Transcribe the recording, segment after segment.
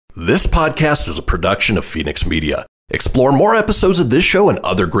This podcast is a production of Phoenix Media. Explore more episodes of this show and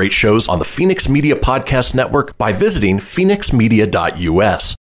other great shows on the Phoenix Media Podcast Network by visiting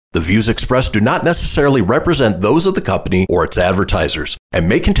phoenixmedia.us. The views expressed do not necessarily represent those of the company or its advertisers and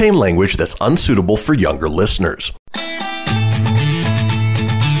may contain language that's unsuitable for younger listeners.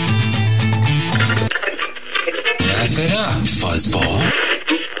 Laugh it up, fuzzball.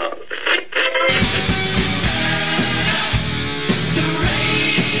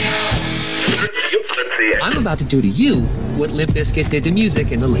 I'm about to do to you what Limp Bizkit did to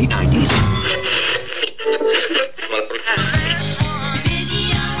music in the late 90s.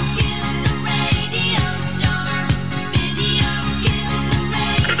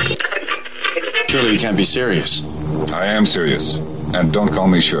 Surely you can't be serious. I am serious. And don't call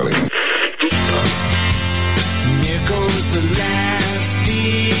me Shirley. Here goes the last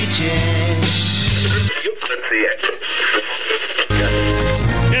DJ.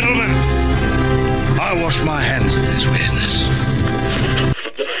 Gentlemen, I wash my hands of this weirdness.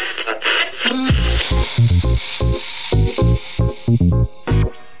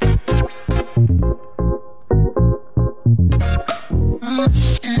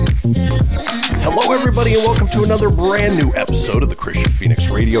 Hello, everybody, and welcome to another brand new episode of the Christian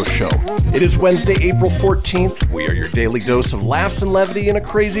Phoenix Radio Show. It is Wednesday, April 14th. We are your daily dose of laughs and levity in a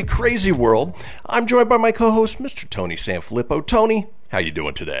crazy, crazy world. I'm joined by my co-host, Mr. Tony Sanfilippo. Tony, how you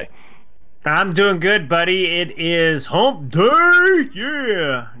doing today? I'm doing good, buddy. It is hump day.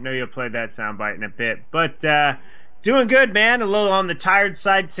 Yeah. I know you'll play that soundbite in a bit. But doing good, man. A little on the tired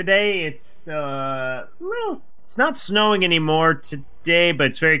side today. It's it's not snowing anymore today, but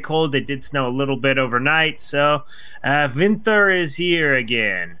it's very cold. It did snow a little bit overnight. So winter is here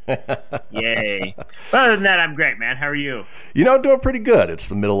again. Yay. But other than that, I'm great, man. How are you? You know, doing pretty good. It's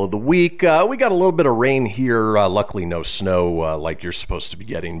the middle of the week. We got a little bit of rain here. Luckily, no snow like you're supposed to be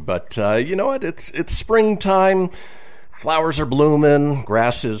getting. But you know what? It's springtime. Flowers are blooming.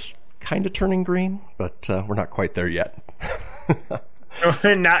 Grass is kind of turning green, but we're not quite there yet.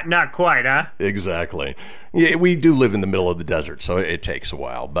 Not quite, huh? Exactly. Yeah, we do live in the middle of the desert, so it takes a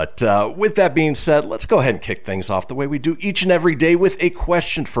while. But with that being said, let's go ahead and kick things off the way we do each and every day with a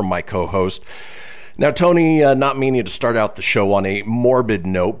question from my co-host. Now, Tony, not meaning to start out the show on a morbid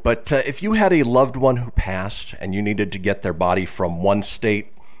note, but if you had a loved one who passed and you needed to get their body from one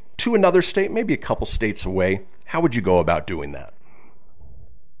state to another state, maybe a couple states away, how would you go about doing that?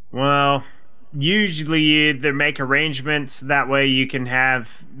 Well, usually you either make arrangements that way you can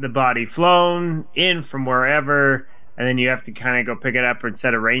have the body flown in from wherever, and then you have to kind of go pick it up and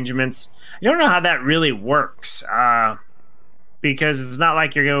set arrangements. I don't know how that really works, because it's not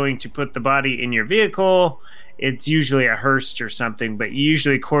like you're going to put the body in your vehicle. It's usually a hearse or something, but you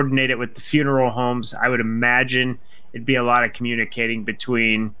usually coordinate it with the funeral homes. I would imagine it'd be a lot of communicating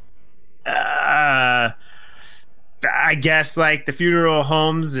between I guess like the funeral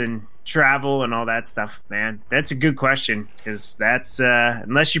homes and travel and all that stuff, man. That's a good question, because that's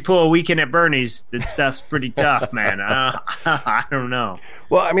unless you pull a weekend at Bernie's, that stuff's pretty tough, man. I don't know.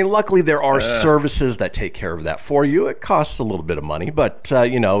 Well, I mean, luckily there are services that take care of that for you. It costs a little bit of money, but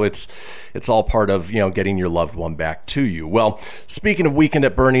you know, it's all part of, you know, getting your loved one back to you. Well, speaking of weekend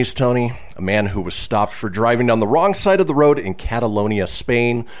at Bernie's, Tony, a man who was stopped for driving down the wrong side of the road in Catalonia,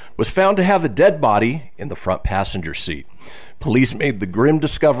 Spain, was found to have a dead body in the front passenger seat. Police made the grim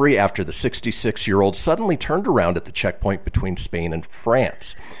discovery after the 66-year-old suddenly turned around at the checkpoint between Spain and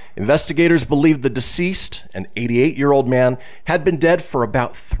France. Investigators believe the deceased, an 88-year-old man, had been dead for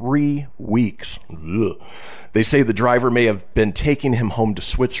about 3 weeks. Ugh. They say the driver may have been taking him home to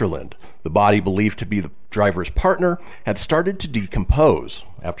Switzerland. The body, believed to be the driver's partner, had started to decompose.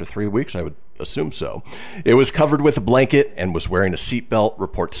 After 3 weeks, I would assume so. It was covered with a blanket and was wearing a seatbelt,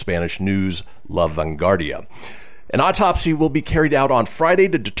 reports Spanish news La Vanguardia. An autopsy will be carried out on Friday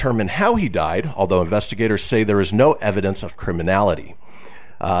to determine how he died, although investigators say there is no evidence of criminality.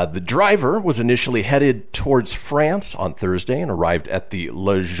 The driver was initially headed towards France on Thursday and arrived at the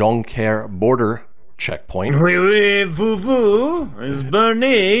Le Jonquière border checkpoint. Oui, oui, vous, it's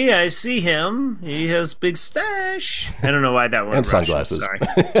Bernie. I see him. He has big stash. I don't know why that word. And sunglasses. Sorry.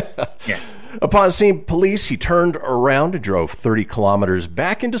 Yeah. Upon seeing police, he turned around and drove 30 kilometers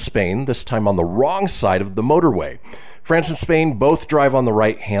back into Spain, this time on the wrong side of the motorway. France and Spain both drive on the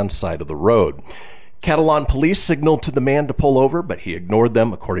right-hand side of the road. Catalan police signaled to the man to pull over, but he ignored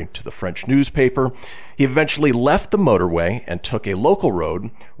them, according to the French newspaper. He eventually left the motorway and took a local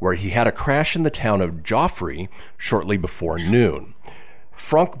road where he had a crash in the town of Joffre shortly before noon.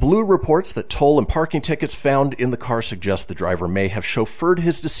 Frank Blue reports that toll and parking tickets found in the car suggest the driver may have chauffeured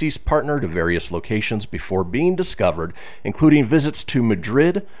his deceased partner to various locations before being discovered, including visits to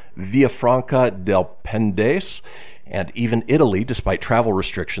Madrid, Villafranca del Penedès, and even Italy, despite travel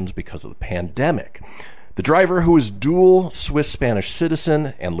restrictions because of the pandemic. The driver, who is dual Swiss-Spanish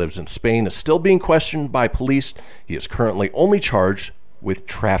citizen and lives in Spain, is still being questioned by police. He is currently only charged with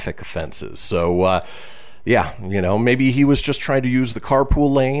traffic offenses. So, yeah, maybe he was just trying to use the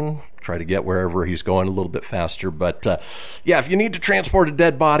carpool lane, try to get wherever he's going a little bit faster. But, yeah, if you need to transport a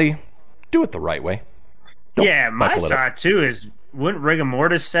dead body, do it the right way. My thought, too, is wouldn't rigor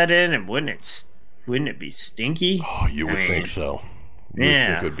mortis set in and wouldn't it be stinky? Oh, you would think so. You would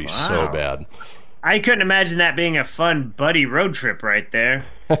think it would be so bad. I couldn't imagine that being a fun buddy road trip right there.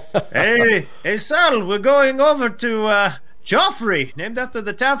 hey, Sal, we're going over to Joffrey, named after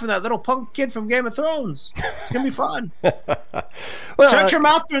the town from that little punk kid from Game of Thrones. It's going to be fun. Shut your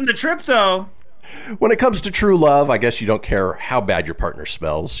mouth during the trip, though. When it comes to true love, I guess you don't care how bad your partner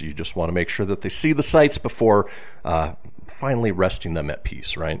smells. You just want to make sure that they see the sights before finally resting them at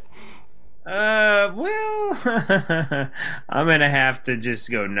peace, right? Well, I'm going to have to just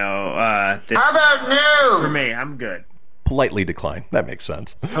go no. How about no? For me, I'm good. Politely decline. That makes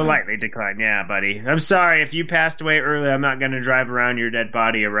sense. Politely decline. Yeah, buddy. I'm sorry. If you passed away early, I'm not going to drive around your dead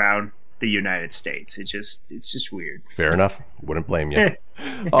body around the United States. It's just weird. Fair enough. Wouldn't blame you.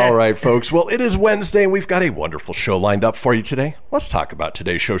 All right, folks. Well, it is Wednesday, and we've got a wonderful show lined up for you today. Let's talk about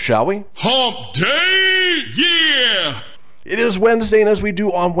today's show, shall we? Hump Day! Yeah! It is Wednesday, and as we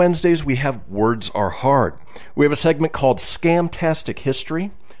do on Wednesdays, we have Words Are Hard. We have a segment called Scamtastic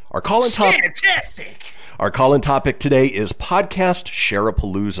History. Our call-in topic today is podcast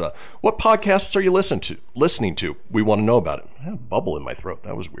Share-A-Palooza. What podcasts are you listening to? We want to know about it. I had a bubble in my throat.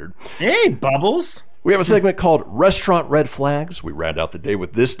 That was weird. Hey, Bubbles. We have a segment called Restaurant Red Flags. We round out the day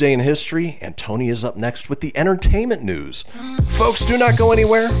with This Day in History, and Tony is up next with the entertainment news. Folks, do not go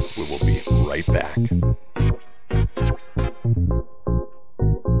anywhere. We will be right back.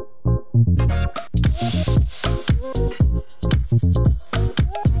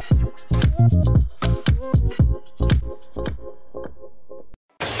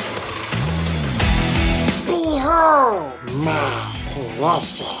 Behold my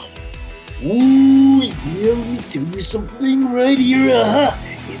precious. Ooh, yeah, let me tell you something right here,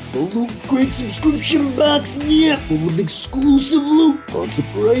 It's the Loot Crate subscription box, yeah, full of exclusive loot, fun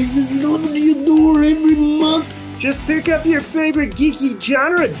surprises delivered to your door every month. Just pick up your favorite geeky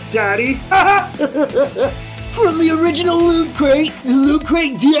genre, Daddy. From the original Loot Crate, the Loot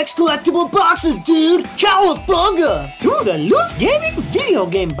Crate DX collectible boxes, dude! Cowabunga! To the Loot Gaming video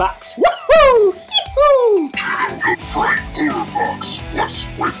game box. Woohoo! Yee-hoo!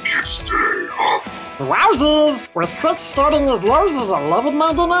 What's with kids today, huh? Wowzers! With crates starting as low as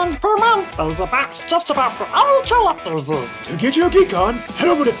 $11.99 per month, there's a box just about for all collectors. To get your geek on, head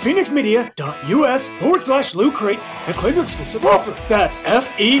over to phoenixmedia.us/Loot Crate and claim your exclusive offer. That's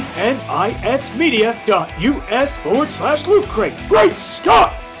FENIXmedia.us/Loot Crate. Great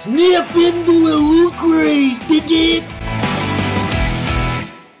Scott! Snap into a Loot Crate, dig it?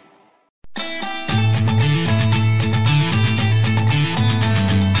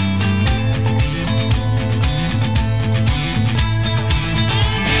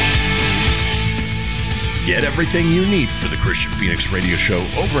 Get everything you need for the Christian Phoenix Radio Show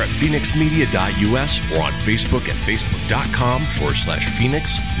over at phoenixmedia.us or on Facebook at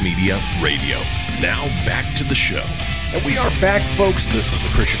facebook.com/Phoenix Media Radio. Now back to the show. And we are back, folks. This is the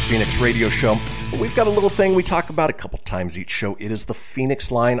Christian Phoenix Radio Show. We've got a little thing we talk about a couple times each show. It is the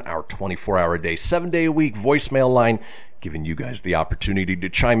Phoenix line, our 24-hour-a-day, 7-day-a-week voicemail line, giving you guys the opportunity to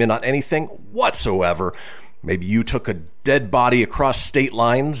chime in on anything whatsoever. Maybe you took a dead body across state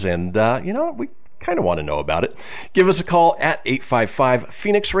lines and, we kind of want to know about it. Give us a call at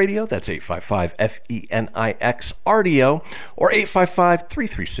 855-PHOENIX-RADIO. That's 855-FENIX-RDO or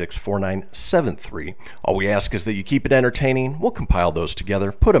 855-336-4973. All we ask is that you keep it entertaining. We'll compile those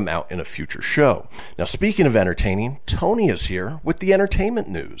together, put them out in a future show. Now, speaking of entertaining, Tony is here with the entertainment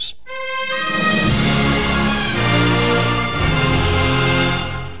news.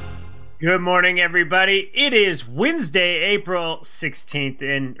 Good morning, everybody. It is Wednesday, April 16th,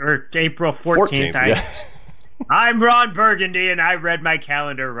 or April 14th. Yeah. I'm Ron Burgundy, and I read my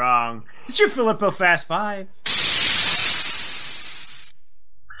calendar wrong. It's your Filippo Fast 5.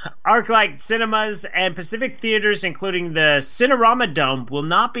 ArcLight Cinemas and Pacific Theaters, including the Cinerama Dome, will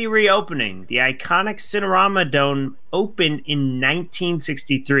not be reopening. The iconic Cinerama Dome opened in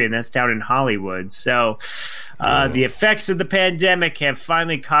 1963, and that's down in Hollywood. So the effects of the pandemic have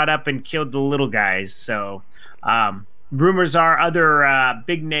finally caught up and killed the little guys. So rumors are other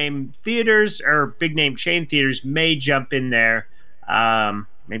big name theaters or big name chain theaters may jump in there.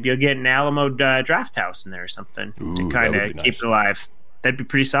 Maybe you'll get an Alamo Draft House in there or something to kind of keep it alive. That'd be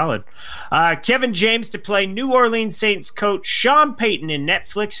pretty solid. Kevin James to play New Orleans Saints coach Sean Payton in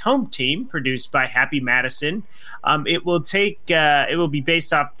Netflix Home Team, produced by Happy Madison. It will be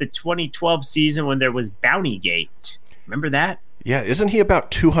based off the 2012 season when there was Bountygate. Remember that? Yeah, isn't he about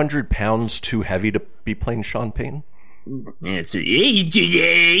 200 pounds too heavy to be playing Sean Payton? It's a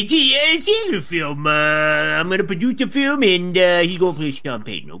film. I'm going to produce a film, and he's going to play Sean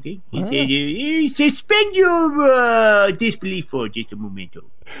Payton, okay? He said, suspend your disbelief for just a moment.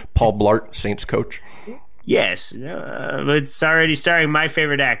 Paul Blart, Saints coach? Yes. But it's already starring my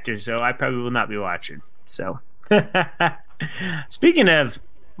favorite actor, so I probably will not be watching. So, speaking of,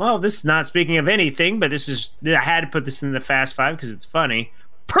 well, this is not speaking of anything, but I had to put this in the Fast Five because it's funny.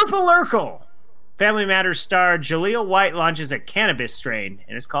 Purple Urkel. Family Matters star Jaleel White launches a cannabis strain,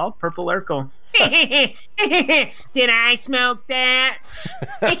 and it's called Purple Urkel. Did I smoke that?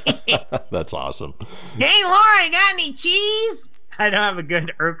 That's awesome. Hey, Laura, got any cheese? I don't have a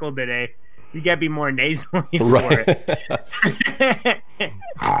good Urkel today. You got to be more nasally for it.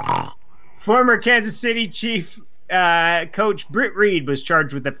 Former Kansas City Chief coach Britt Reed was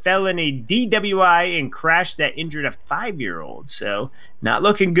charged with a felony DWI and crash that injured a 5-year-old. So, not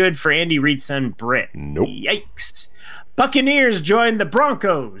looking good for Andy Reid's son, Britt. Nope. Yikes. Buccaneers joined the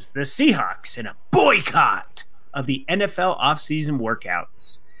Broncos, the Seahawks, in a boycott of the NFL offseason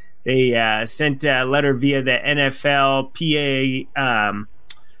workouts. They sent a letter via the NFLPA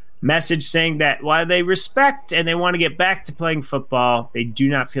message saying that while they respect and they want to get back to playing football, they do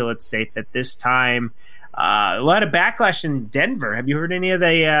not feel it's safe at this time. A lot of backlash in Denver. Have you heard any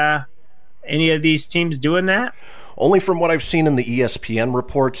of these teams doing that? Only from what I've seen in the ESPN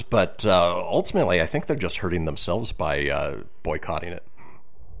reports, but ultimately I think they're just hurting themselves by boycotting it.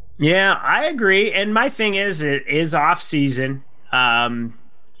 Yeah, I agree. And my thing is, it is off season.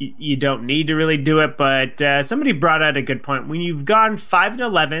 You don't need to really do it, but somebody brought out a good point. When you've gone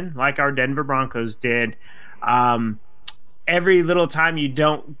 5-11, like our Denver Broncos did, every little time you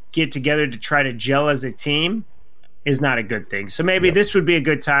don't get together to try to gel as a team is not a good thing. So maybe this would be a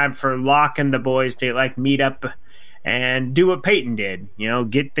good time for Locke and the boys to meet up and do what Peyton did.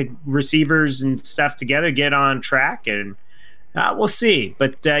 Get the receivers and stuff together, get on track, and we'll see.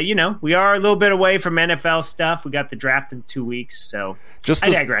 But, we are a little bit away from NFL stuff. We got the draft in 2 weeks, so I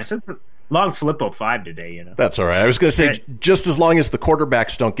digress. That's a long Filippo 5 today, That's all right. I was going to say, just as long as the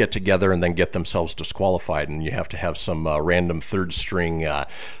quarterbacks don't get together and then get themselves disqualified, and you have to have some random third-string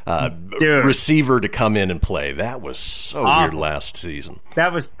receiver to come in and play. That was so weird last season.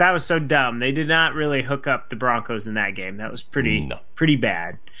 That was so dumb. They did not really hook up the Broncos in that game. That was pretty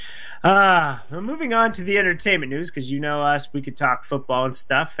bad. Moving on to the entertainment news, because you know us, we could talk football and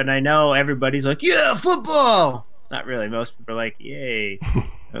stuff, and I know everybody's like, yeah, football! Not really. Most people are like, yay.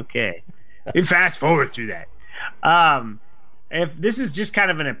 Okay. We fast forward through that. If this is just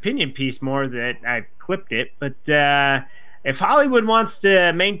kind of an opinion piece more that I've clipped it, but if Hollywood wants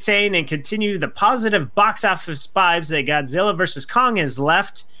to maintain and continue the positive box office vibes that Godzilla vs. Kong has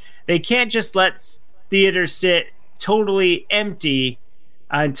left, they can't just let theaters sit totally empty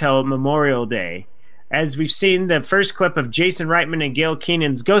until Memorial Day. As we've seen, the first clip of Jason Reitman and Gail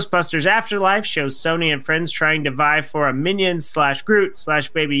Keenan's Ghostbusters Afterlife shows Sony and friends trying to vie for a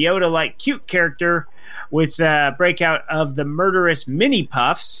Minions/Groot/Baby Yoda-like cute character with the breakout of the murderous Mini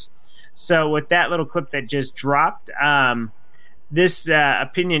Puffs. So with that little clip that just dropped, this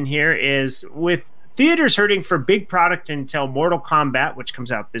opinion here is, with theaters hurting for big product until Mortal Kombat, which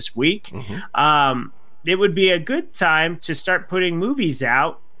comes out this week, it would be a good time to start putting movies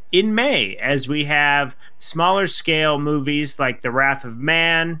out in May, as we have smaller scale movies like The Wrath of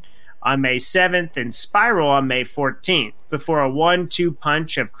Man on May 7th and Spiral on May 14th, before a 1-2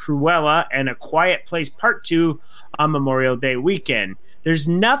 punch of Cruella and A Quiet Place Part 2 on Memorial Day weekend. There's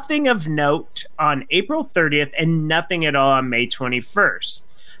nothing of note on April 30th and nothing at all on May 21st.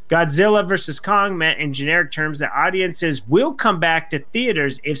 Godzilla vs. Kong meant in generic terms that audiences will come back to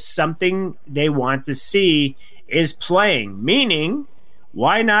theaters if something they want to see is playing, meaning,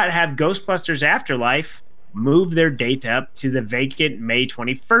 why not have Ghostbusters Afterlife move their date up to the vacant May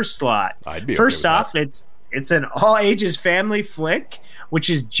 21st slot? First off, it's an all-ages family flick, which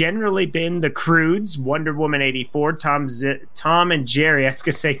has generally been the Croods, Wonder Woman 84, Tom and Jerry. I was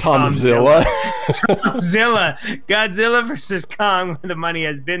going to say Tomzilla. Tomzilla. Godzilla vs. Kong, where the money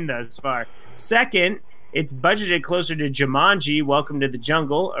has been thus far. Second, It's budgeted closer to Jumanji, Welcome to the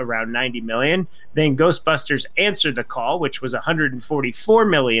Jungle, around $90 million. Then Ghostbusters Answer the Call, which was $144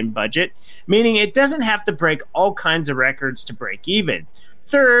 million budget, meaning it doesn't have to break all kinds of records to break even.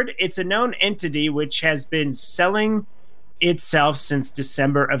 Third, it's a known entity which has been selling itself since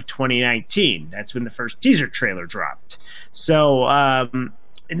December of 2019. That's when the first teaser trailer dropped. So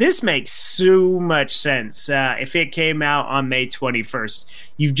this makes so much sense if it came out on May 21st.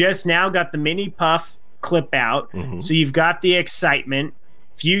 You've just now got the mini puff clip out, so you've got the excitement.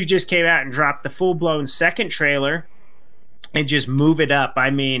 If you just came out and dropped the full-blown second trailer and just move it up,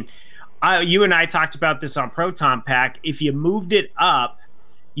 I mean, you and I talked about this on Proton Pack. If you moved it up,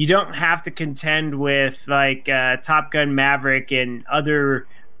 you don't have to contend with like Top Gun Maverick and other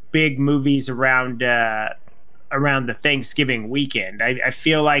big movies around the Thanksgiving weekend. I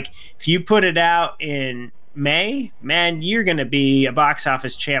feel like if you put it out in May, man, you're going to be a box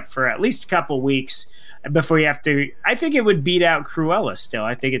office champ for at least a couple weeks before you have to. I think it would beat out Cruella still.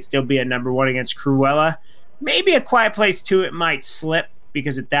 I think it'd still be a number one against Cruella. Maybe A Quiet Place 2, it might slip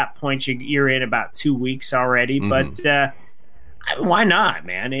because at that point you're in about 2 weeks already. But why not,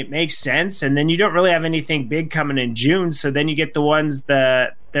 man? It makes sense. And then you don't really have anything big coming in June. So then you get the ones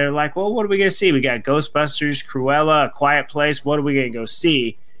that they're like, well, what are we going to see? We got Ghostbusters, Cruella, A Quiet Place. What are we going to go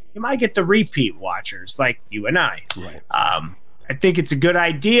see? You might get the repeat watchers like you and I. Right. I think it's a good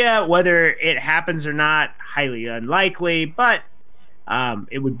idea. Whether it happens or not, highly unlikely, but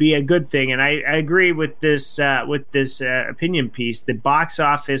it would be a good thing. And I agree with this opinion piece. The box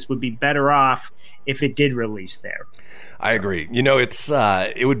office would be better off if it did release there. I agree. You know,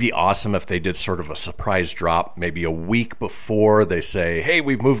 it would be awesome if they did sort of a surprise drop, maybe a week before they say, hey,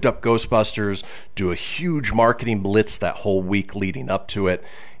 we've moved up Ghostbusters, do a huge marketing blitz that whole week leading up to it,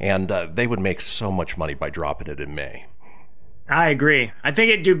 and they would make so much money by dropping it in May. I agree. I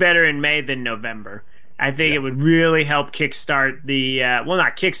think it'd do better in May than November. I think it would really help kickstart the well,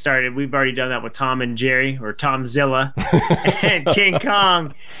 not kickstart it. We've already done that with Tom and Jerry, or Tomzilla and King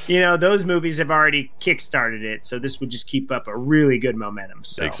Kong. You know, those movies have already kickstarted it, so this would just keep up a really good momentum.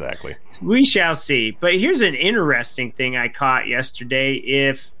 So exactly. We shall see. But here's an interesting thing I caught yesterday.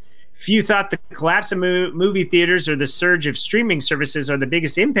 If you thought the collapse of movie theaters or the surge of streaming services are the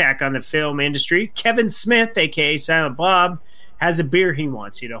biggest impact on the film industry, Kevin Smith, a.k.a. Silent Bob, has a beer he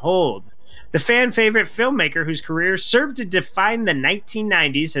wants you to hold. The fan-favorite filmmaker whose career served to define the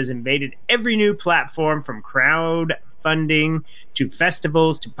 1990s has invaded every new platform from crowdfunding to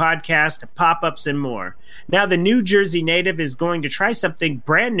festivals to podcasts to pop-ups and more. Now the New Jersey native is going to try something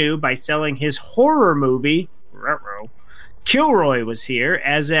brand new by selling his horror movie, Kilroy was here,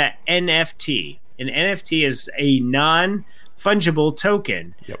 as an NFT. An NFT is a non-fungible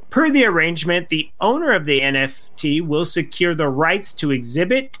token. Yep. Per the arrangement, the owner of the NFT will secure the rights to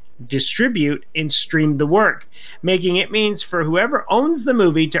exhibit, distribute, and stream the work, making it means for whoever owns the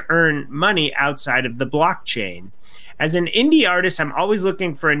movie to earn money outside of the blockchain. As an indie artist, I'm always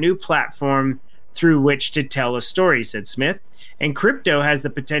looking for a new platform through which to tell a story, said Smith, and crypto has the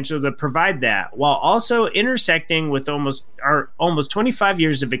potential to provide that, while also intersecting with almost 25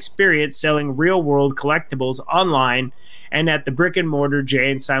 years of experience selling real-world collectibles online and at the brick-and-mortar Jay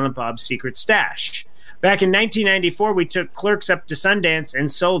and Silent Bob's Secret Stash. Back in 1994, we took Clerks up to Sundance and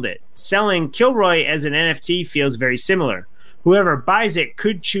sold it. Selling Kilroy as an NFT feels very similar. Whoever buys it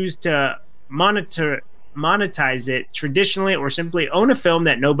could choose to monetize it traditionally or simply own a film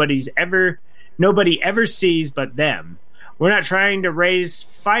that nobody ever sees but them. We're not trying to raise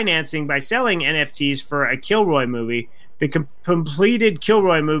financing by selling NFTs for a Kilroy movie. The completed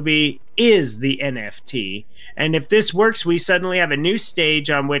Kilroy movie is the NFT. And if this works, we suddenly have a new stage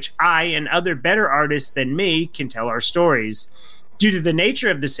on which I and other better artists than me can tell our stories. Due to the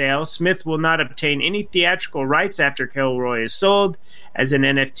nature of the sale, Smith will not obtain any theatrical rights after Kilroy is sold as an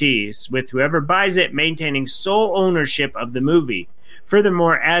NFT, with whoever buys it maintaining sole ownership of the movie.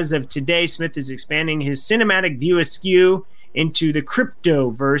 Furthermore, as of today, Smith is expanding his cinematic view askew into the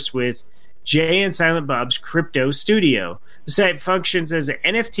cryptoverse with Jay and Silent Bob's Crypto Studio. The site functions as an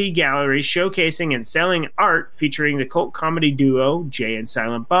NFT gallery showcasing and selling art featuring the cult comedy duo Jay and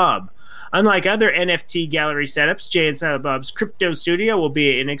Silent Bob. Unlike other NFT gallery setups, Jay and Silent Bob's Crypto Studio will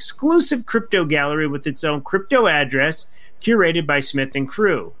be an exclusive crypto gallery with its own crypto address curated by Smith and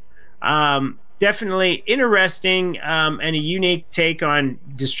crew. Definitely interesting and a unique take on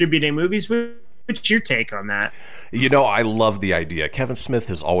distributing movies. What's your take on that? You know, I love the idea. Kevin Smith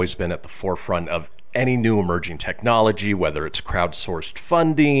has always been at the forefront of any new emerging technology, whether it's crowdsourced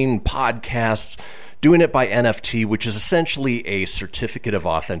funding, podcasts, doing it by NFT, which is essentially a certificate of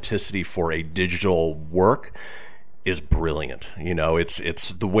authenticity for a digital work. is brilliant. It's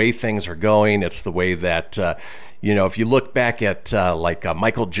the way things are going. It's the way that, if you look back at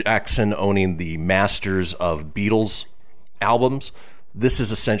Michael Jackson owning the masters of Beatles albums, this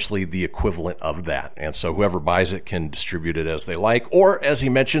is essentially the equivalent of that. And so whoever buys it can distribute it as they like, or as he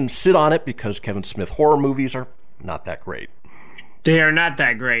mentioned, sit on it, because Kevin Smith horror movies are not that great. They are not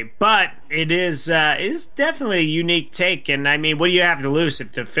that great, but it is definitely a unique take. And I mean, what do you have to lose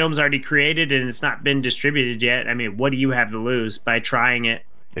if the film's already created and it's not been distributed yet? I mean, what do you have to lose by trying it?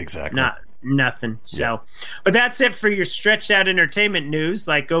 Exactly. Nothing. So, but that's it for your stretched out entertainment news.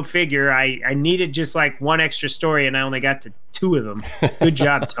 Like, go figure. I needed just like one extra story, and I only got to 2 of them. Good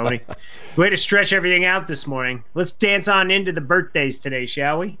job, Tony. Way to stretch everything out this morning. Let's dance on into the birthdays today,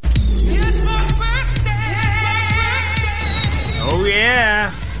 shall we? It's my birthday! Oh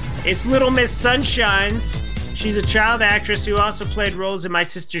yeah, it's Little Miss Sunshines. She's a child actress who also played roles in My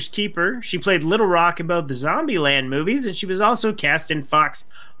Sister's Keeper. She played Little Rock in both the Zombieland movies, and she was also cast in Fox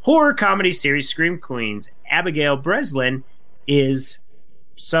horror comedy series Scream Queens. Abigail Breslin is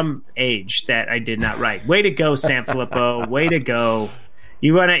some age that I did not write. Way to go, San Filippo. Way to go.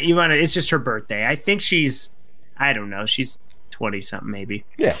 You wanna, it's just her birthday. I think she's 20-something maybe.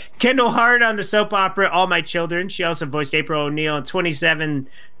 Yeah. Kendall Hart on the soap opera All My Children. She also voiced April O'Neil in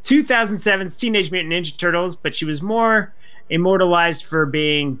 2007's Teenage Mutant Ninja Turtles, but she was more immortalized for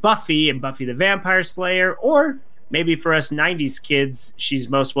being Buffy in Buffy the Vampire Slayer, or maybe for us 90s kids, she's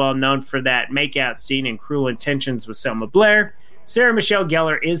most well known for that makeout scene in Cruel Intentions with Selma Blair. Sarah Michelle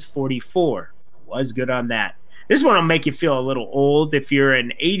Gellar is 44. Was good on that. This one will make you feel a little old if you're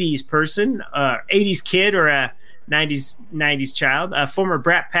an 80s person, 80s kid, or a 90s child. A former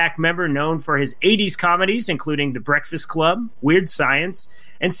Brat Pack member known for his 80s comedies, including The Breakfast Club, Weird Science,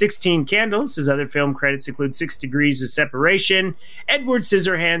 and 16 Candles. His other film credits include 6 Degrees of Separation, Edward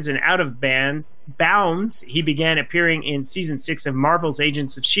Scissorhands, and Out of Bounds. He began appearing in season 6 of Marvel's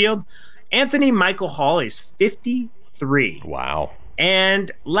Agents of S.H.I.E.L.D. Anthony Michael Hall is 53. Wow.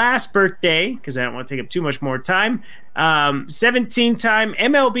 And last birthday, because I don't want to take up too much more time, 17-time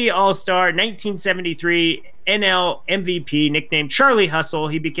MLB All-Star, 1973 NL MVP, nicknamed Charlie Hustle.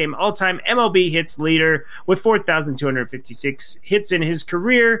 He became all-time MLB hits leader with 4,256 hits in his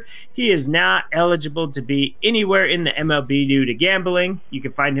career. He is not eligible to be anywhere in the MLB due to gambling. You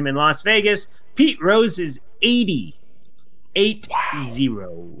can find him in Las Vegas. Pete Rose is 80. 80.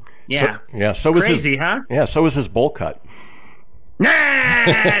 Wow. Yeah. So was crazy, huh? Yeah, so was his bowl cut. Nah,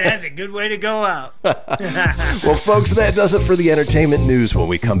 that's a good way to go out. Well, folks, that does it for the entertainment news. When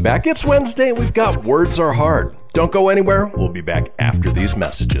we come back, it's Wednesday and we've got Words Are Hard. Don't go anywhere. We'll be back after these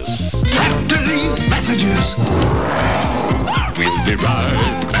messages. After these messages, we'll be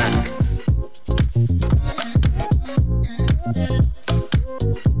right back.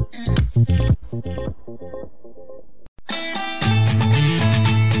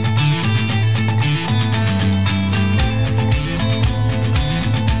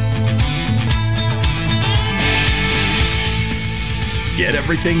 Get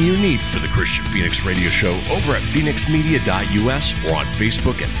everything you need for the Christian Phoenix Radio Show over at phoenixmedia.us or on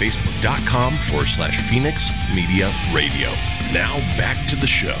Facebook at facebook.com/Phoenix Media Radio. Now back to the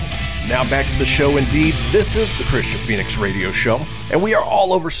show. Now back to the show indeed. This is the Christian Phoenix Radio Show, and we are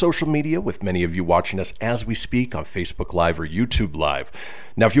all over social media with many of you watching us as we speak on Facebook Live or YouTube Live.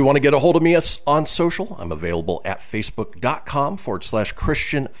 Now, if you want to get a hold of me on social, I'm available at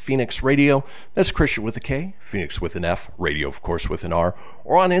facebook.com/Christian Phoenix Radio. That's Christian with a K, Phoenix with an F, radio, of course, with an R,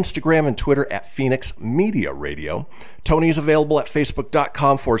 or on Instagram and Twitter at Phoenix Media Radio. Tony is available at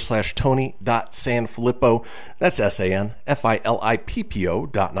facebook.com/Tony.Sanfilippo. That's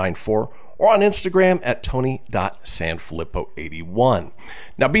SANFILIPPO.94. Or on Instagram at Tony.Sanfilippo81.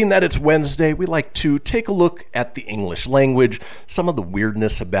 Now, being that it's Wednesday, we like to take a look at the English language, some of the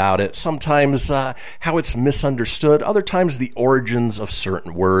weirdness about it, sometimes how it's misunderstood, other times the origins of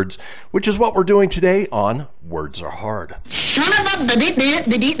certain words, which is what we're doing today on Words Are Hard. So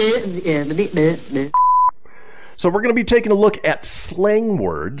we're going to be taking a look at slang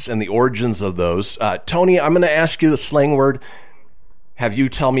words and the origins of those. Tony, I'm going to ask you the slang word. Have you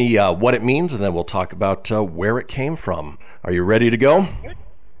tell me what it means, and then we'll talk about where it came from. Are you ready to go?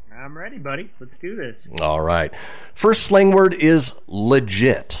 I'm ready, buddy. Let's do this. All right. First slang word is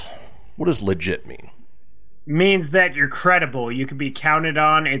legit. What does legit mean? Means that you're credible. You can be counted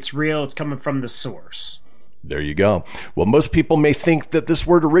on. It's real. It's coming from the source. There you go. Well, most people may think that this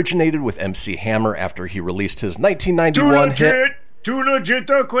word originated with MC Hammer after he released his 1991 hit. Too legit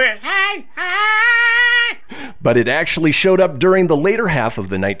to quit. Hey, hey! But it actually showed up during the later half of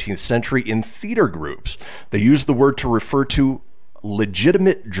the 19th century in theater groups. They used the word to refer to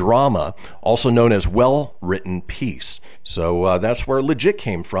legitimate drama, also known as well-written piece. So that's where legit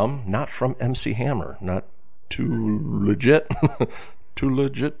came from, not from MC Hammer. Not too legit. Too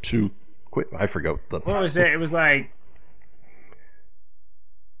legit to quit. I forgot. What was it? It was like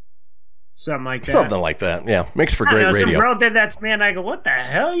something like that. Something like that. Yeah. Makes for great radio. Some girl did that to me, and I go, what the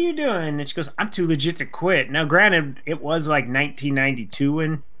hell are you doing? And she goes, I'm too legit to quit. Now, granted, it was like 1992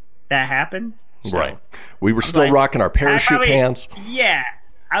 when that happened. So right. We were still rocking our parachute pants. Yeah.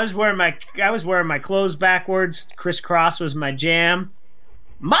 I was wearing my clothes backwards. Crisscross was my jam.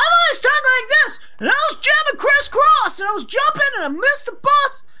 Mama was talking like this, and I was jamming crisscross, and I was jumping, and I missed the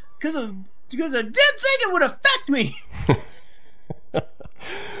bus because I did think it would affect me.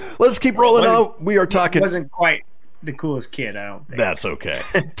 Let's keep rolling on. We are talking. Wasn't quite the coolest kid, I don't think. That's okay.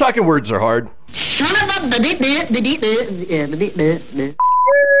 Talking words are hard.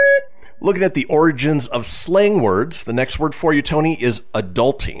 Looking at the origins of slang words, the next word for you, Tony, is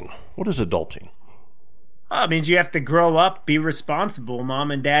adulting. What is adulting? Oh, it means you have to grow up, be responsible. Mom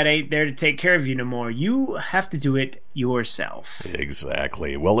and dad ain't there to take care of you no more. You have to do it yourself.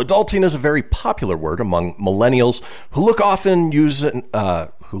 Exactly. Well, adulting is a very popular word among millennials who often use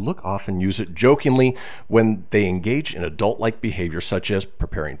it jokingly when they engage in adult-like behavior such as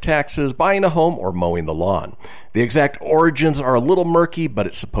preparing taxes, buying a home, or mowing the lawn. The exact origins are a little murky, but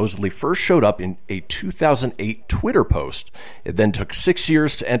it supposedly first showed up in a 2008 Twitter post. It then took 6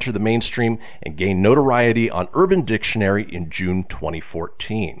 years to enter the mainstream and gain notoriety on Urban Dictionary in June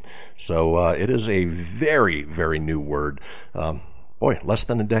 2014. So it is a very, very new word. Less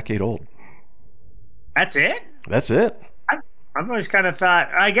than a decade old. That's it? That's it. I've always kind of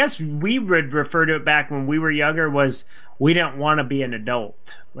thought, I guess we would refer to it back when we were younger, was we didn't want to be an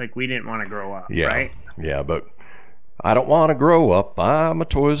adult. Like, we didn't want to grow up, right? Yeah, but I don't want to grow up. I'm a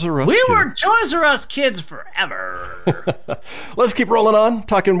Toys R Us kid. We were Toys R Us kids forever. Let's keep rolling on.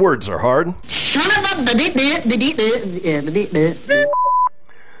 Talking words are hard.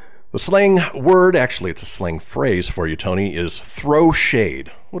 The slang word, actually it's a slang phrase for you, Tony, is throw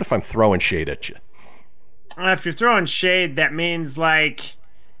shade. What if I'm throwing shade at you? If you're throwing shade, that means like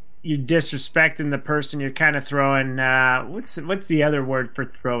you're disrespecting the person. You're kind of throwing what's the other word for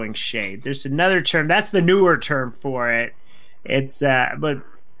throwing shade? There's another term. That's the newer term for it. It's but I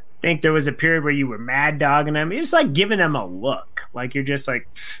think there was a period where you were mad dogging them. It's like giving them a look, like you're just like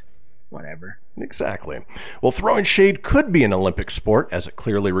whatever. Exactly. Well, throwing shade could be an Olympic sport, as it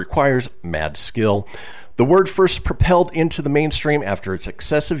clearly requires mad skill. The word first propelled into the mainstream after its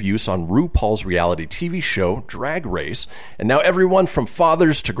excessive use on RuPaul's reality TV show, Drag Race, and now everyone from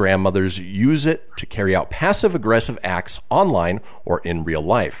fathers to grandmothers use it to carry out passive-aggressive acts online or in real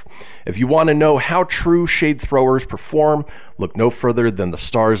life. If you want to know how true shade throwers perform, look no further than the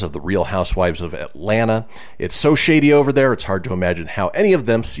stars of The Real Housewives of Atlanta. It's so shady over there, it's hard to imagine how any of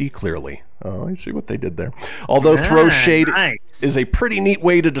them see clearly. Oh, I see what they did there. Although throw shade is a pretty neat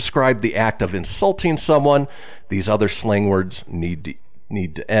way to describe the act of insulting someone, these other slang words need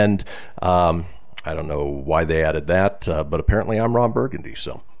to end. I don't know why they added that, but apparently I'm Ron Burgundy,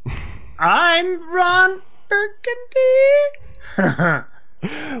 so. I'm Ron Burgundy.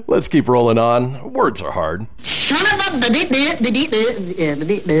 Let's keep rolling on. Words are hard.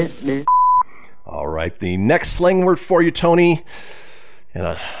 All right, the next slang word for you, Tony.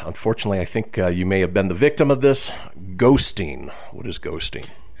 And unfortunately, I think you may have been the victim of this. Ghosting. What is ghosting?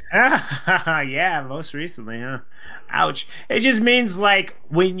 Yeah, most recently, huh? Ouch. It just means like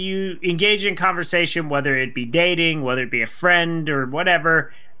when you engage in conversation, whether it be dating, whether it be a friend or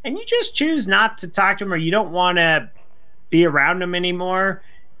whatever, and you just choose not to talk to them or you don't want to be around them anymore.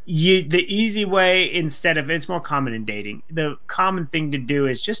 The easy way, instead of, it's more common in dating, the common thing to do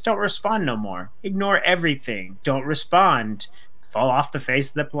is just don't respond no more. Ignore everything. Don't respond. Fall off the face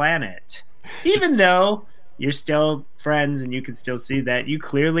of the planet. Even though you're still friends and you can still see that you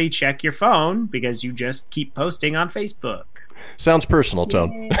clearly check your phone because you just keep posting on Facebook. Sounds personal,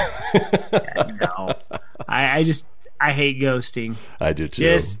 Tone. Yeah, no. I hate ghosting. I do too.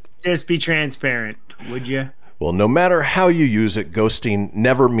 Just be transparent, would you? Well, no matter how you use it, ghosting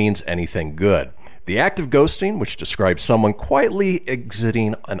never means anything good. The act of ghosting, which describes someone quietly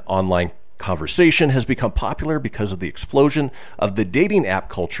exiting an online conversation, has become popular because of the explosion of the dating app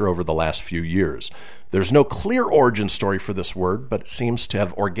culture over the last few years. There's no clear origin story for this word, but it seems to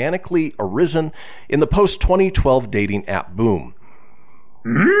have organically arisen in the post-2012 dating app boom.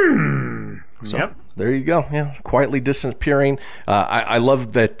 So, yep. There you go. Yeah, quietly disappearing. I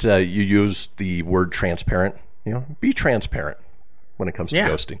love that you use the word transparent. You know, be transparent when it comes to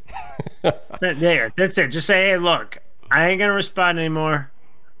ghosting. That's it. Just say, hey, look, I ain't going to respond anymore.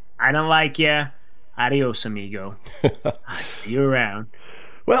 I don't like you. Adios, amigo. I'll see you around.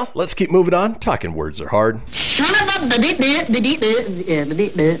 Well, let's keep moving on. Talking words are hard.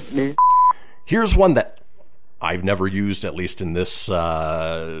 Here's one that I've never used, at least in this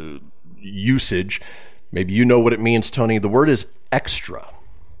usage. Maybe you know what it means, Tony. The word is extra.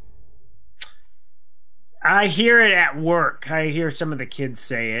 I hear it at work. I hear some of the kids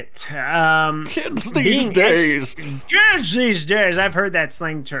say it. Kids these days. Kids these days. I've heard that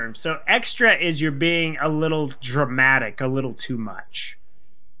slang term. So extra is you're being a little dramatic, a little too much.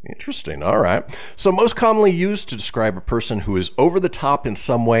 Interesting. All right. So most commonly used to describe a person who is over the top in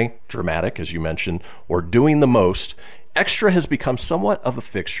some way, dramatic, as you mentioned, or doing the most, extra has become somewhat of a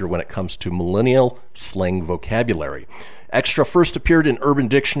fixture when it comes to millennial slang vocabulary. Extra first appeared in Urban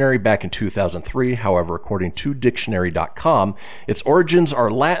Dictionary back in 2003. However, according to dictionary.com, its origins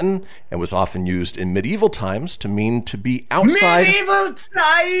are Latin and was often used in medieval times to mean to be outside medieval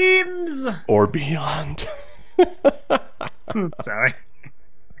times or beyond. Sorry.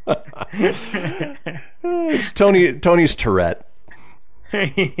 It's Tony's Tourette.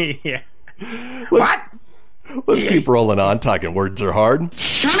 Yeah. Let's keep rolling on. Talking words are hard.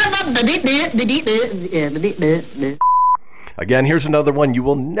 Again, here's another one you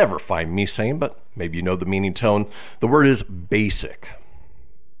will never find me saying, but maybe you know the meaning, Tone. The word is basic.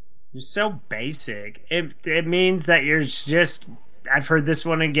 You're so basic. It means that you're just... I've heard this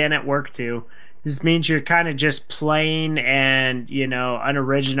one again at work, too. This means you're kind of just plain and,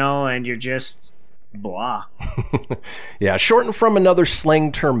 unoriginal, and you're just blah. Yeah, shortened from another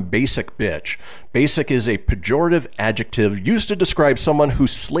slang term, basic bitch. Basic is a pejorative adjective used to describe someone who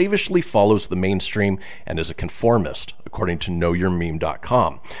slavishly follows the mainstream and is a conformist, according to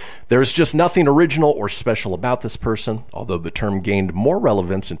knowyourmeme.com. There is just nothing original or special about this person. Although the term gained more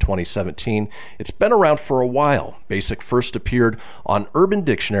relevance in 2017, it's been around for a while. Basic first appeared on Urban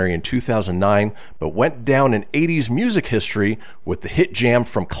Dictionary in 2009, but went down in 80s music history with the hit jam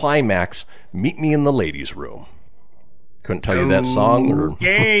from Climax, Meet Me in the Ladies' Room. Couldn't tell you that song. Or...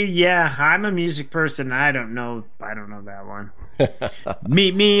 yeah, I'm a music person. I don't know that one.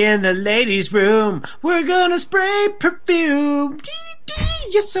 Meet me in the ladies' room. We're gonna spray perfume.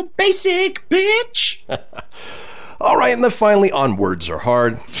 You're so basic, bitch. All right, and then finally on words are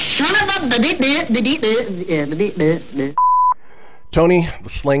hard. Tony, the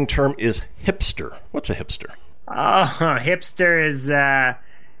slang term is hipster. What's a hipster? Oh, hipster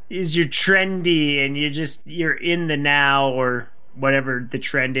is you're trendy and you're in the now or whatever the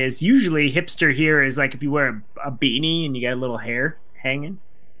trend is. Usually hipster here is like if you wear a beanie and you got a little hair hanging.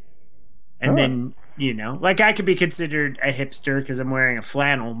 And then, like I could be considered a hipster because I'm wearing a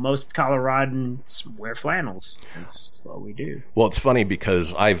flannel. Most Coloradans wear flannels. That's what we do. Well, it's funny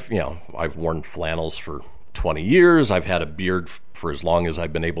because I've worn flannels for 20 years. I've had a beard for as long as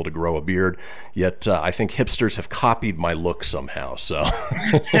I've been able to grow a beard. Yet I think hipsters have copied my look somehow. So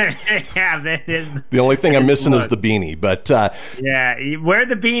yeah, that is the only thing I'm missing is the beanie. But yeah, wear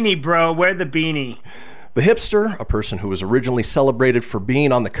the beanie, bro. Wear the beanie. The hipster, a person who was originally celebrated for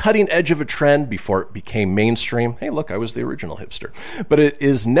being on the cutting edge of a trend before it became mainstream. Hey, look, I was the original hipster. But it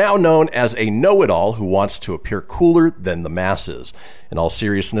is now known as a know-it-all who wants to appear cooler than the masses. In all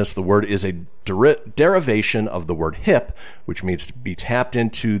seriousness, the word is a derivation of the word hip, which means to be tapped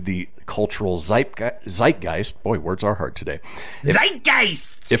into the cultural zeitgeist. Boy, words are hard today.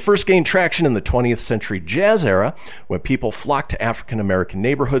 Zeitgeist! It first gained traction in the 20th century jazz era when people flocked to African-American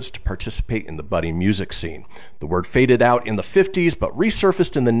neighborhoods to participate in the budding music scene. The word faded out in the 50s but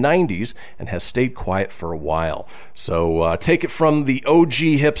resurfaced in the 90s and has stayed quiet for a while. So take it from the OG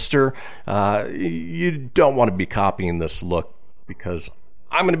hipster. You don't want to be copying this look because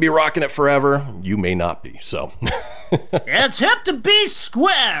I'm going to be rocking it forever. You may not be, so... It's hip to be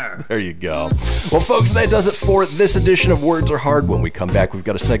square. There you go. Well, folks, that does it for this edition of Words Are Hard. When we come back, we've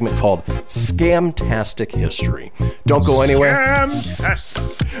got a segment called Scamtastic History. Don't go anywhere.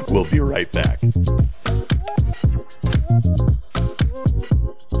 Scamtastic. We'll be right back.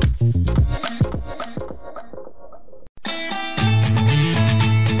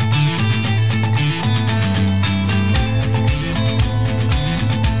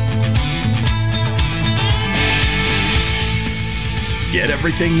 Get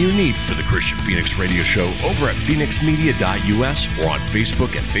everything you need for the Christian Phoenix Radio Show over at phoenixmedia.us or on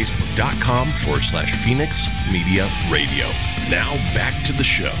Facebook at facebook.com/Phoenix Media Radio. Now back to the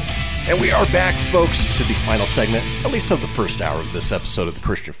show. And we are back, folks, to the final segment, at least of the first hour of this episode of the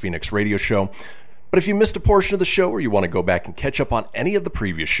Christian Phoenix Radio Show. But if you missed a portion of the show or you want to go back and catch up on any of the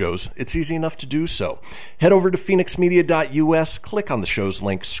previous shows, it's easy enough to do so. Head over to phoenixmedia.us, click on the show's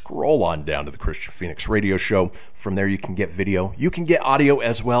link, scroll on down to the Christian Phoenix Radio Show. From there you can get video, you can get audio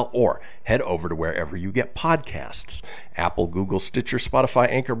as well, or head over to wherever you get podcasts. Apple, Google, Stitcher, Spotify,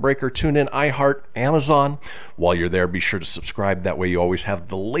 Anchor, Breaker, TuneIn, iHeart, Amazon. While you're there, be sure to subscribe. That way you always have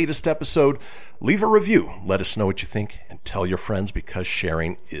the latest episode. Leave a review. Let us know what you think and tell your friends, because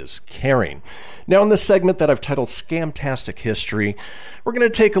sharing is caring. Now, in this segment that I've titled Scamtastic History, we're going to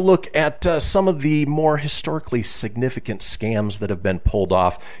take a look at some of the more historically significant scams that have been pulled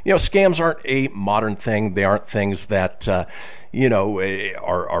off. You know, scams aren't a modern thing. They aren't things that,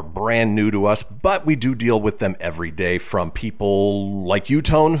 are brand new to us, but we do deal with them every day, from people like you,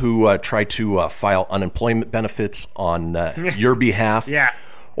 Tone, who try to file unemployment benefits on your behalf. Yeah.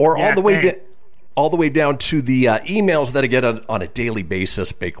 Or all the way down to the emails that I get on a daily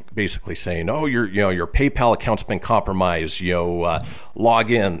basis, basically saying, "Oh, your PayPal account's been compromised.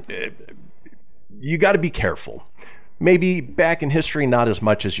 Log in." You got to be careful. Maybe back in history, not as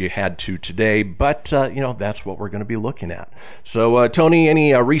much as you had to today, but that's what we're going to be looking at. So, Tony,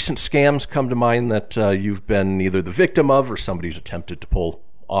 any recent scams come to mind that you've been either the victim of or somebody's attempted to pull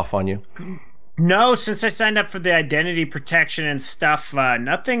off on you? No, since I signed up for the identity protection and stuff,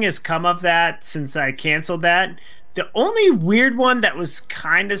 nothing has come of that since I canceled that. The only weird one that was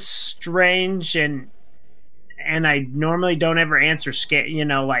kind of strange, and I normally don't ever answer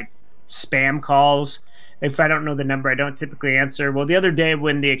like spam calls. If I don't know the number, I don't typically answer. Well, the other day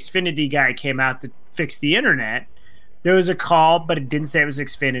when the Xfinity guy came out to fix the internet, there was a call, but it didn't say it was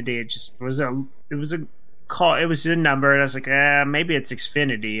Xfinity. It just was a call. It was a number, and I was like, maybe it's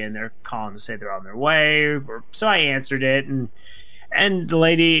Xfinity, and they're calling to say they're on their way. So I answered it, and the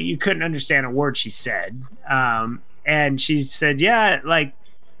lady, you couldn't understand a word she said. And she said, "Yeah, like,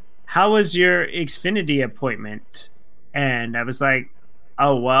 how was your Xfinity appointment?" And I was like,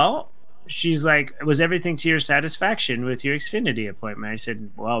 "Oh, well." She's like, "Was everything to your satisfaction with your Xfinity appointment?" I said,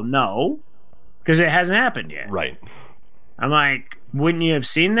 "Well, no, because it hasn't happened yet." Right. I'm like, "Wouldn't you have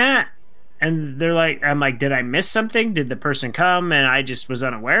seen that?" And they're like, I'm like, "Did I miss something? Did the person come and I just was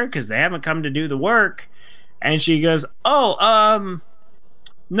unaware because they haven't come to do the work?" And she goes, "Oh,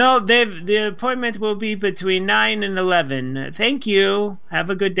 no, the appointment will be between 9 and 11. Thank you. Have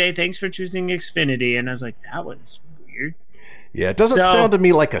a good day. Thanks for choosing Xfinity." And I was like, that was weird. Yeah, it doesn't sound to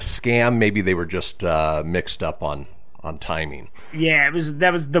me like a scam. Maybe they were just mixed up on timing. Yeah,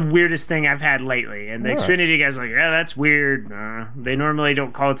 that was the weirdest thing I've had lately. And the Xfinity guy's like, "Yeah, that's weird. They normally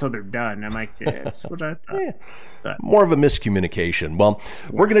don't call until they're done." I'm like, "Yeah, that's what I thought." Yeah. More of a miscommunication. Well,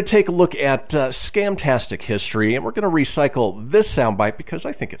 we're going to take a look at Scamtastic history, and we're going to recycle this soundbite because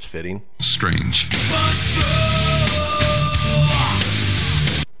I think it's fitting. Strange.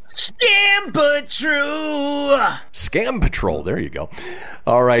 Scam Patrol! Scam Patrol, there you go.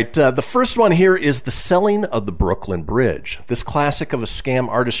 All right, the first one here is the selling of the Brooklyn Bridge. This classic of a scam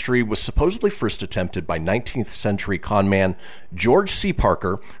artistry was supposedly first attempted by 19th century conman George C.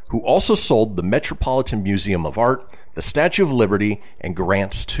 Parker, who also sold the Metropolitan Museum of Art, the Statue of Liberty, and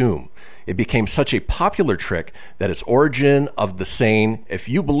Grant's tomb. It became such a popular trick that its origin of the saying, "If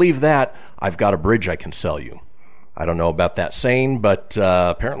you believe that, I've got a bridge I can sell you." I don't know about that saying, but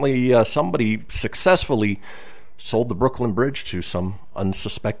apparently somebody successfully sold the Brooklyn Bridge to some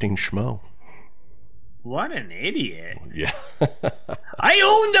unsuspecting schmo. What an idiot. Yeah. "I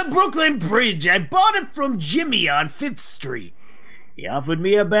own the Brooklyn Bridge. I bought it from Jimmy on 5th Street. He offered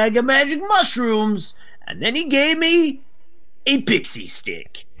me a bag of magic mushrooms, and then he gave me a pixie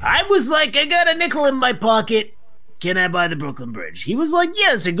stick. I was like, I got a nickel in my pocket. Can I buy the Brooklyn Bridge?" He was like,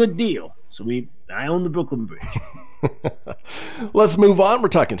 "Yeah, it's a good deal." So I own the Brooklyn Bridge. Let's move on. We're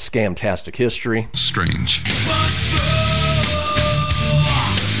talking Scamtastic history. Strange.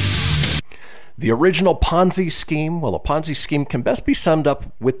 The original Ponzi scheme, well, a Ponzi scheme can best be summed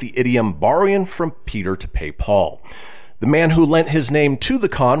up with the idiom borrowing from Peter to pay Paul. The man who lent his name to the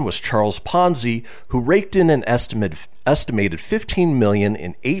con was Charles Ponzi, who raked in an estimated $15 million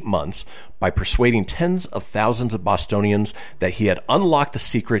in 8 months by persuading tens of thousands of Bostonians that he had unlocked the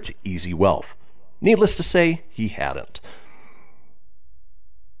secret to easy wealth. Needless to say, he hadn't.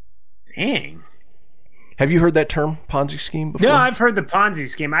 Dang. Have you heard that term, Ponzi scheme, before? No, I've heard the Ponzi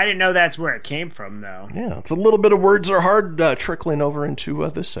scheme. I didn't know that's where it came from, though. Yeah, it's a little bit of words are hard trickling over into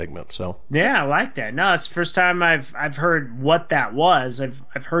this segment. So yeah, I like that. No, it's the first time I've heard what that was.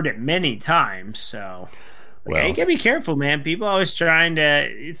 I've heard it many times. So well, you gotta be careful, man. People always trying to.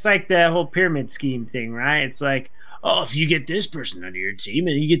 It's like the whole pyramid scheme thing, right? It's like, oh, if you get this person under your team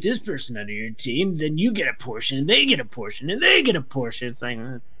and you get this person under your team, then you get a portion, and they get a portion, and they get a portion. It's like,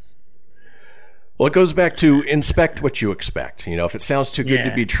 Well, it goes back to inspect what you expect. You know, if it sounds too good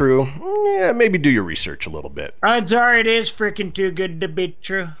to be true, maybe do your research a little bit. Odds are it is freaking too good to be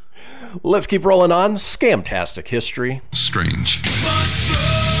true. Let's keep rolling on. Scamtastic history. Strange.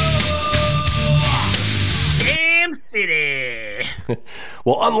 Scam City.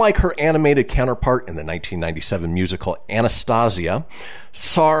 Well, unlike her animated counterpart in the 1997 musical Anastasia,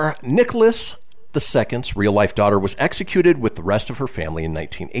 Tsar Nicholas II's real-life daughter was executed with the rest of her family in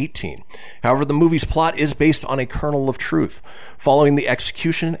 1918. However, the movie's plot is based on a kernel of truth. Following the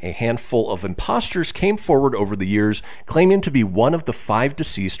execution, a handful of imposters came forward over the years, claiming to be one of the 5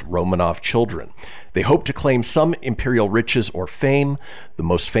 deceased Romanov children. They hoped to claim some imperial riches or fame. The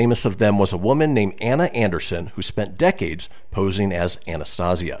most famous of them was a woman named Anna Anderson, who spent decades posing as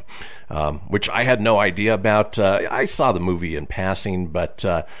Anastasia, which I had no idea about. I saw the movie in passing, but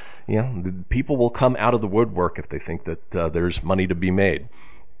people will come out of the woodwork if they think that there's money to be made.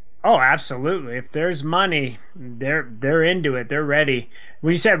 Oh, absolutely. If there's money, they're into it. They're ready.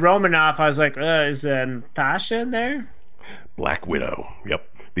 When you said Romanov, I was like, is Natasha in there? Black Widow. Yep.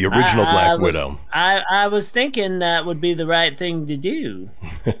 The original Black Widow. I was thinking that would be the right thing to do.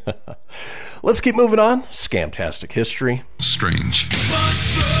 Let's keep moving on. Scamtastic history. Strange.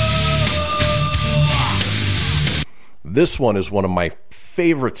 This one is one of my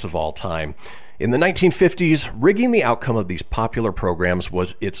favorites of all time. In the 1950s, rigging the outcome of these popular programs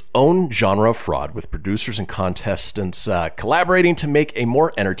was its own genre of fraud, with producers and contestants collaborating to make a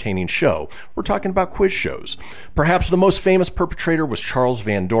more entertaining show. We're talking about quiz shows. Perhaps the most famous perpetrator was Charles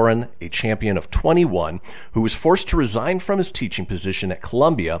Van Doren, a champion of 21, who was forced to resign from his teaching position at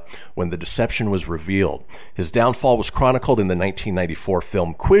Columbia when the deception was revealed. His downfall was chronicled in the 1994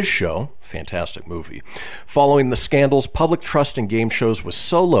 film Quiz Show, fantastic movie. Following the scandals, public trust in game shows was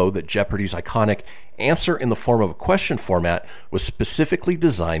so low that Jeopardy's iconic answer in the form of a question format was specifically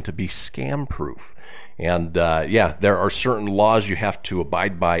designed to be scam-proof. And there are certain laws you have to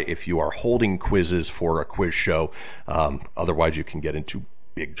abide by if you are holding quizzes for a quiz show. Otherwise, you can get into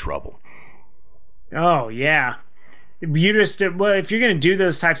big trouble. Oh, yeah. If you're going to do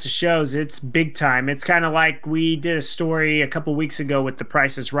those types of shows, it's big time. It's kind of like we did a story a couple weeks ago with The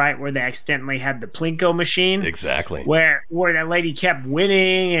Price is Right, where they accidentally had the Plinko machine. Exactly. Where that lady kept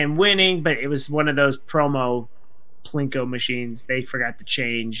winning and winning, but it was one of those promo Plinko machines. They forgot to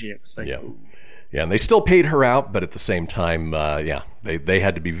change. It was like, ooh. Yeah, and they still paid her out, but at the same time, they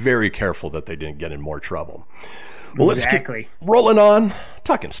had to be very careful that they didn't get in more trouble. Well, let's keep rolling on.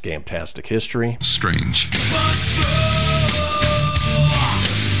 Talking Scamtastic history. Strange.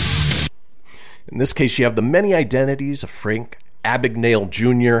 In this case, you have the many identities of Frank Abagnale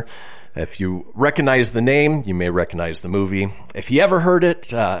Jr. If you recognize the name, you may recognize the movie. If you ever heard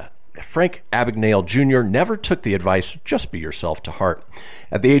it, Frank Abagnale Jr. never took the advice, just be yourself, to heart.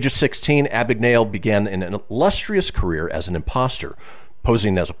 At the age of 16, Abagnale began an illustrious career as an imposter,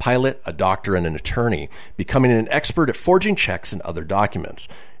 posing as a pilot, a doctor, and an attorney, becoming an expert at forging checks and other documents.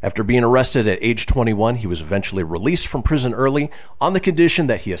 After being arrested at age 21, he was eventually released from prison early on the condition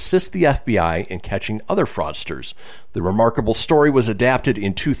that he assist the FBI in catching other fraudsters. The remarkable story was adapted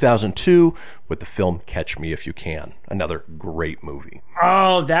in 2002 with the film Catch Me If You Can, another great movie.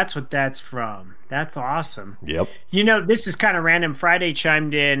 Oh, that's what that's from. That's awesome. Yep. You know, this is kind of random. Friday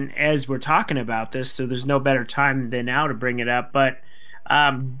chimed in as we're talking about this, so there's no better time than now to bring it up, but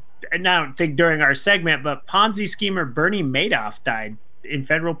I don't think during our segment, but Ponzi schemer Bernie Madoff died in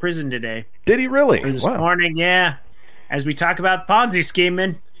federal prison today. Did he really? This morning, yeah. As we talk about Ponzi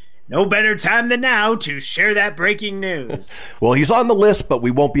scheming, no better time than now to share that breaking news. Well, he's on the list, but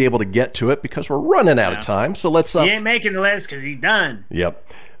we won't be able to get to it because we're running out of time. So let's... he ain't making the list because he's done. Yep.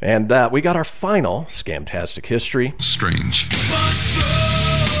 And we got our final Scamtastic history. Strange.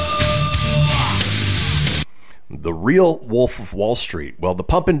 The Real Wolf of Wall Street. Well, the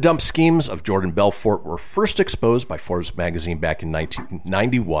pump and dump schemes of Jordan Belfort were first exposed by Forbes magazine back in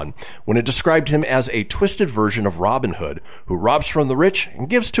 1991 when it described him as a twisted version of Robin Hood who robs from the rich and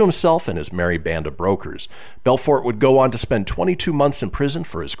gives to himself and his merry band of brokers. Belfort would go on to spend 22 months in prison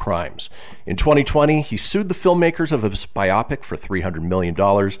for his crimes. In 2020, he sued the filmmakers of his biopic for $300 million,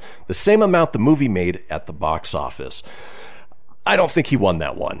 the same amount the movie made at the box office. I don't think he won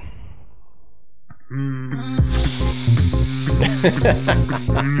that one.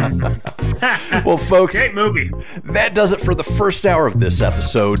 Well, folks, great movie. That does it for the first hour of this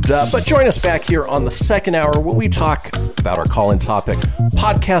episode. But join us back here on the second hour when we talk about our call-in topic,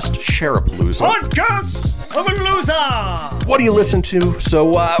 podcast Share-A-Palooza. Podcast-A-Palooza! What do you listen to?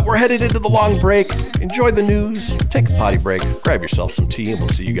 So we're headed into the long break. Enjoy the news, take a potty break, grab yourself some tea, and we'll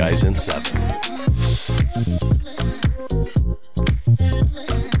see you guys in 7.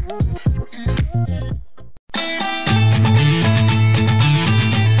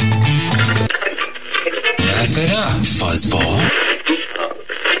 F it up, fuzzball.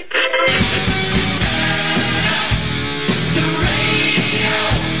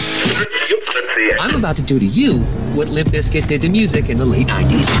 I'm about to do to you what Limp Bizkit did to music in the late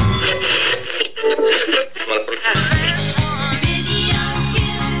 90s.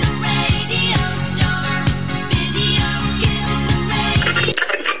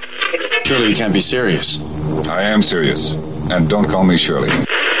 Surely you can't be serious. I am serious. And don't call me Shirley.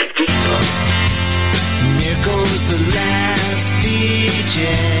 Here goes the last DJ.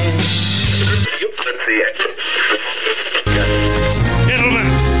 Gentlemen,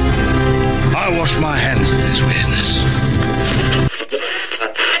 I wash my hands of this weirdness.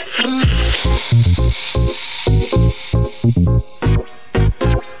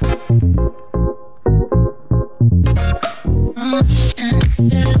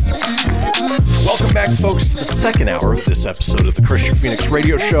 Welcome back, folks, to the second hour of this episode of the Christian Phoenix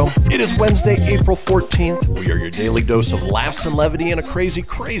Radio Show. It is Wednesday, April 14th. We are your daily dose of laughs and levity in a crazy,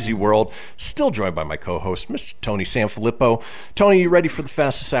 crazy world. Still joined by my co-host, Mr. Tony Sanfilippo. Tony, you ready for the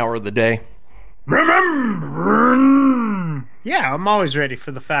fastest hour of the day? Remember. Yeah, I'm always ready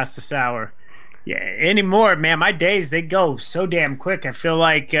for the fastest hour. Yeah, anymore, man. My days, they go so damn quick. I feel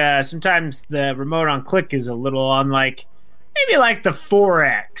like sometimes the remote on click is a little on maybe like the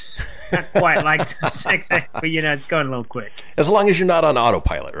 4X. Not quite like the 6X, but it's going a little quick. As long as you're not on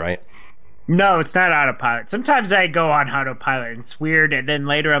autopilot, right? No, it's not autopilot. Sometimes I go on autopilot and it's weird, and then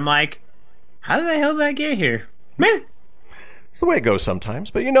later I'm like, how the hell did I get here? Meh. It's the way it goes sometimes.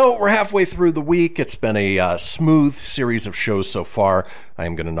 But we're halfway through the week. It's been a smooth series of shows so far. I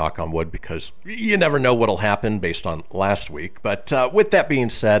am going to knock on wood because you never know what'll happen based on last week. But with that being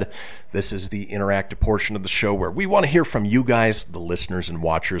said, this is the interactive portion of the show where we want to hear from you guys, the listeners and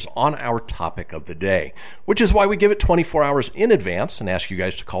watchers, on our topic of the day, which is why we give it 24 hours in advance and ask you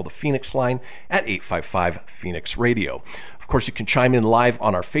guys to call the Phoenix line at 855-PHOENIX-RADIO. Of course, you can chime in live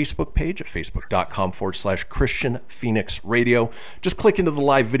on our Facebook page at facebook.com/Christian Phoenix Radio. Just click into the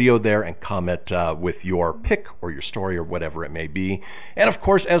live video there and comment with your pick or your story or whatever it may be. And of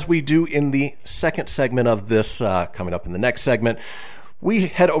course, as we do in the second segment of this, coming up in the next segment, we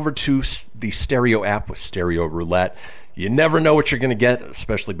head over to the Stereo app with Stereo Roulette. You never know what you're going to get,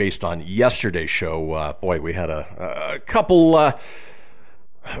 especially based on yesterday's show. Boy, we had a couple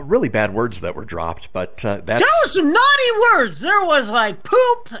really bad words that were dropped, but that's... There were some naughty words. There was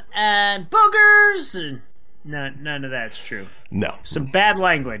poop and boogers, and none of that's true. No. Some bad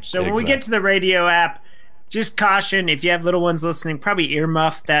language. So when we get to the radio app, just caution, if you have little ones listening, probably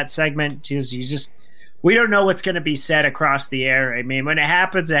earmuff that segment, because we don't know what's going to be said across the air. I mean, when it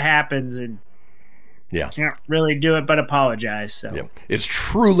happens, and yeah, can't really do it but apologize. So yeah. It's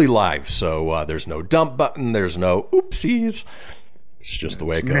truly live, so there's no dump button, there's no oopsies. It's just the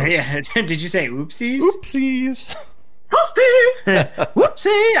way it goes. Yeah. Did you say oopsies? Oopsies. Toasty!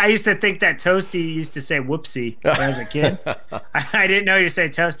 Whoopsie! I used to think that Toasty used to say whoopsie when I was a kid. I didn't know you say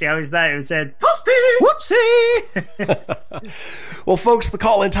Toasty. I always thought it said Toasty! Whoopsie! Well, folks, the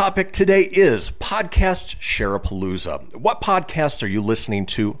call-in topic today is podcast Share-A-Palooza. What podcasts are you listening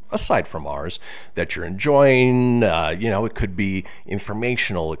to, aside from ours, that you're enjoying? It could be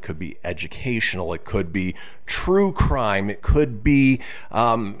informational, it could be educational, it could be true crime, it could be,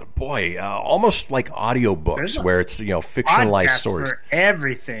 almost like audiobooks where it's, fictionalized stories. For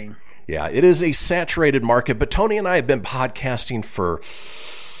everything. Yeah, it is a saturated market, but Tony and I have been podcasting for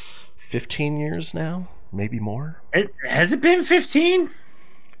 15 years now, maybe more. Has it been 15?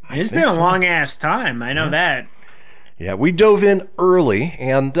 It's been a long-ass time. I know that. Yeah, we dove in early,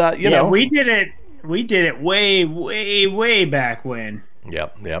 and, we did it way, way, way back when.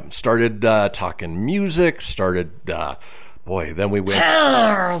 Yep. Started talking music, then we went...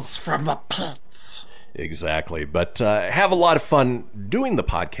 Tales from the pits. Exactly. But have a lot of fun doing the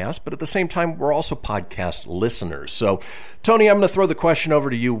podcast, but at the same time, we're also podcast listeners. So, Tony, I'm going to throw the question over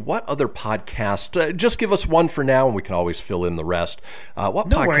to you. What other podcast, just give us one for now, and we can always fill in the rest. What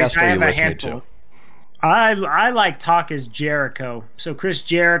podcast are you listening to? I like Talk is Jericho. So Chris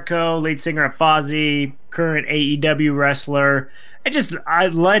Jericho, lead singer of Fozzy, current AEW wrestler.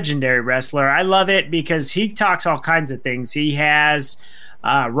 Legendary wrestler. I love it because he talks all kinds of things. He has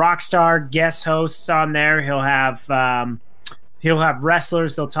rock star guest hosts on there. He'll have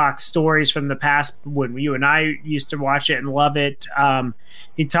wrestlers. They'll talk stories from the past when you and I used to watch it and love it.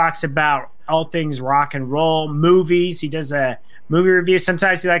 He talks about all things rock and roll, movies. He does a movie review.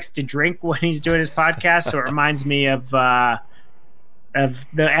 Sometimes he likes to drink when he's doing his podcast, so it reminds me of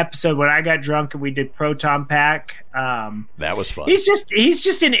the episode when I got drunk and we did Proton Pack. That was fun. He's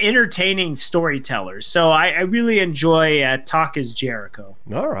just an entertaining storyteller. So I really enjoy Talk is Jericho.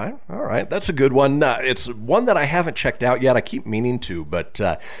 All right. That's a good one. It's one that I haven't checked out yet. I keep meaning to, but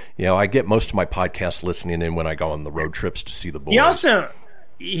I get most of my podcast listening in when I go on the road trips to see the boys.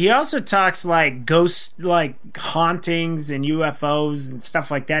 He also talks like ghost, like hauntings and UFOs and stuff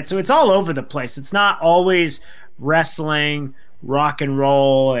like that. So it's all over the place. It's not always wrestling, rock and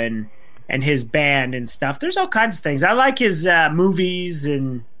roll, and his band and stuff. There's all kinds of things. I like his movies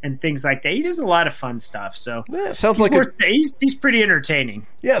and things like that. He does a lot of fun stuff. So yeah, sounds he's pretty entertaining.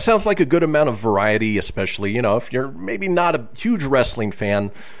 Yeah, it sounds like a good amount of variety, especially if you're maybe not a huge wrestling fan.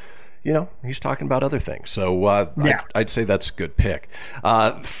 He's talking about other things. So I'd say that's a good pick.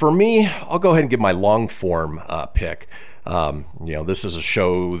 For me, I'll go ahead and give my long form pick. This is a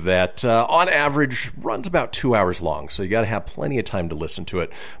show that on average runs about 2 hours long, so you got to have plenty of time to listen to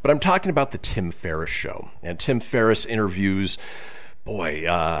it. But I'm talking about the Tim Ferriss Show. And Tim Ferriss interviews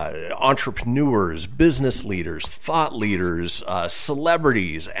entrepreneurs, business leaders, thought leaders,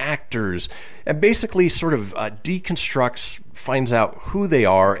 celebrities, actors, and basically sort of deconstructs, finds out who they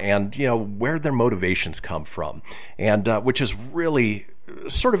are and, where their motivations come from. And which is really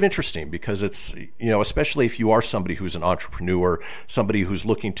sort of interesting because it's, especially if you are somebody who's an entrepreneur, somebody who's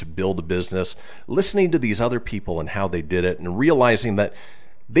looking to build a business, listening to these other people and how they did it and realizing that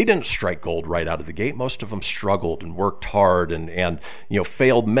they didn't strike gold right out of the gate. Most of them struggled and worked hard and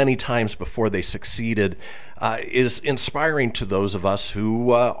failed many times before they succeeded, is inspiring to those of us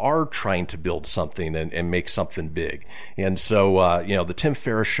who are trying to build something and make something big. And so, the Tim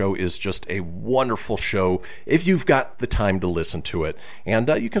Ferriss Show is just a wonderful show if you've got the time to listen to it. And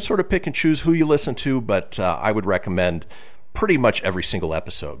you can sort of pick and choose who you listen to, but I would recommend pretty much every single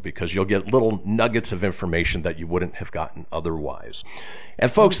episode because you'll get little nuggets of information that you wouldn't have gotten otherwise. And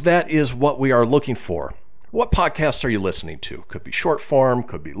folks, that is what we are looking for. What podcasts are you listening to? Could be short form,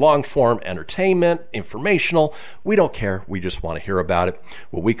 could be long form, entertainment, informational. We don't care. We just want to hear about it.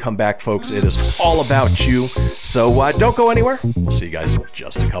 When we come back, folks, it is all about you. So don't go anywhere. We'll see you guys in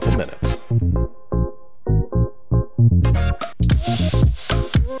just a couple minutes.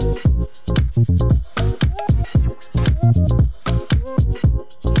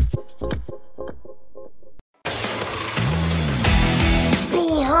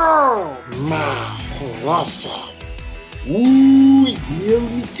 Behold my precious. Ooh, yeah,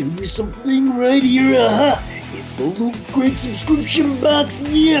 let me tell you something right here. It's the Loot Crate subscription box,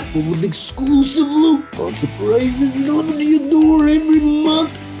 yeah, full of exclusive loot, fun surprises delivered to your door every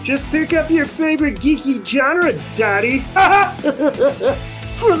month. Just pick up your favorite geeky genre, Daddy.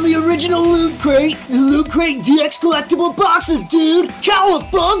 From the original Loot Crate, the Loot Crate DX collectible boxes, dude!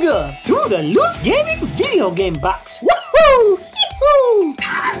 Cowabunga! To the Loot Gaming video game box. Woohoo! Yee-hoo! Loot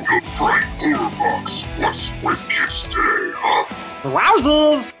Crate Horror Box. What's with kids today, huh?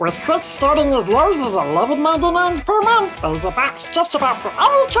 Wowzers! With crits starting as low as $11.99 per month, there's a box just about for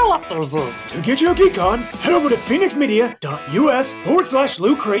all collectors. To get your geek on, head over to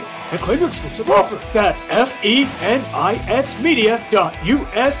phoenixmedia.us/Loot Crate and claim your exclusive offer. That's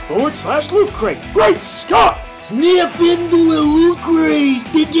FENIXmedia.us/Loot Crate. Great Scott! Snap into a Loot Crate,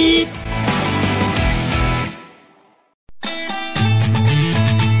 dig it?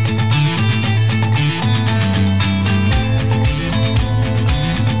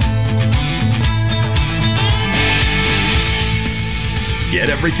 Get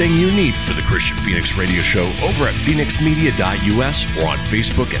everything you need for the Christian Phoenix Radio Show over at phoenixmedia.us or on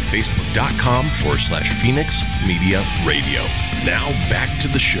Facebook at facebook.com/Phoenix Media Radio. Now back to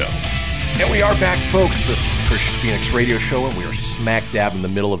the show. And we are back, folks. This is the Christian Phoenix Radio Show, and we are smack dab in the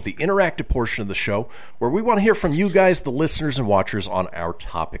middle of the interactive portion of the show where we want to hear from you guys, the listeners and watchers, on our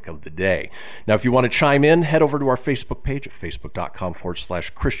topic of the day. Now, if you want to chime in, head over to our Facebook page at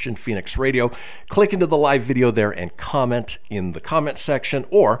facebook.com/Christian Phoenix Radio. Click into the live video there and comment in the comment section,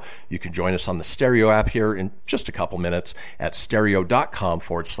 or you can join us on the stereo app here in just a couple minutes at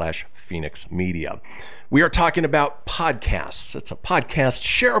stereo.com/Phoenix Media. We are talking about podcasts. It's a podcast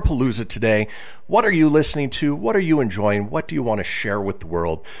Share-A-Palooza today. What are you listening to? What are you enjoying? What do you want to share with the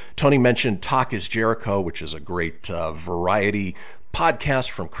world? Tony mentioned Talk is Jericho, which is a great variety podcast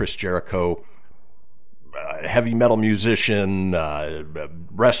from Chris Jericho, heavy metal musician,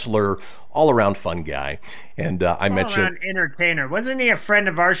 wrestler, all-around fun guy. And I mentioned... all-around entertainer. Wasn't he a friend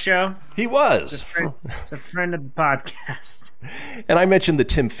of our show? He was. It's a friend of the podcast. And I mentioned the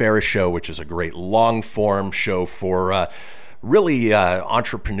Tim Ferriss Show, which is a great long-form show for really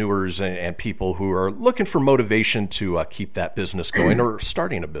entrepreneurs and people who are looking for motivation to keep that business going or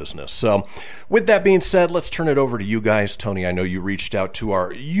starting a business. So with that being said, let's turn it over to you guys. Tony, I know you reached out to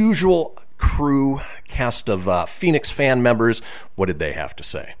our usual crew cast of Phoenix fan members. What did they have to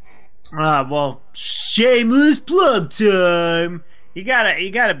say? Well, shameless plug time. You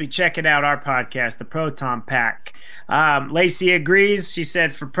gotta be checking out our podcast, the Proton Pack. Lacey agrees. She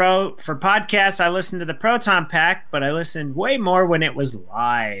said for podcasts, I listened to the Proton Pack, but I listened way more when it was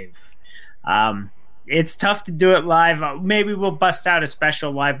live. It's tough to do it live. Maybe we'll bust out a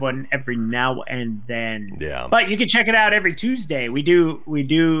special live one every now and then. Yeah. But you can check it out every Tuesday. We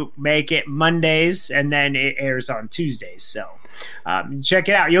do make it Mondays, and then it airs on Tuesdays. So check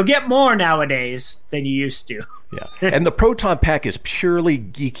it out. You'll get more nowadays than you used to. Yeah, and the Proton Pack is purely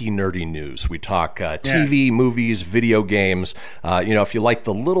geeky, nerdy news. We talk TV, movies, video games. If you like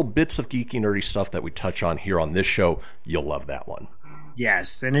the little bits of geeky, nerdy stuff that we touch on here on this show, you'll love that one.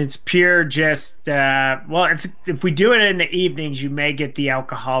 Yes, and it's pure just, if we do it in the evenings, you may get the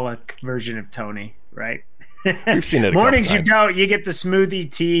alcoholic version of Tony, right? We've seen it a Mornings couple you times. don't. You get the smoothie,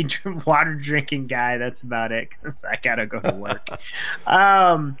 tea, water drinking guy. That's about it, because I got to go to work.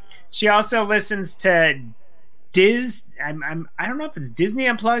 She also listens to I don't know if it's Disney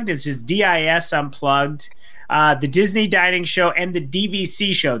Unplugged. It's just DIS Unplugged. The Disney Dining Show and the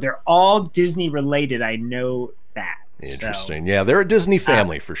DVC Show. They're all Disney related. I know that. Interesting. Yeah, they're a Disney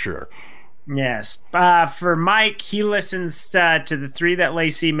family for sure. Yes. For Mike, he listens to the three that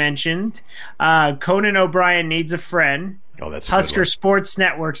Lacey mentioned. Conan O'Brien Needs a Friend. Oh, that's a Husker good one. Sports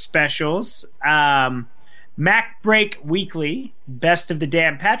Network specials. Mac Break Weekly, Best of the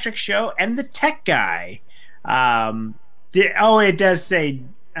Dan Patrick Show, and The Tech Guy. It does say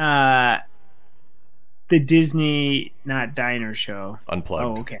the Disney not Diner Show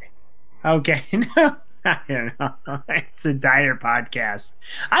Unplugged. Oh, okay. No, I don't know. It's a diner podcast.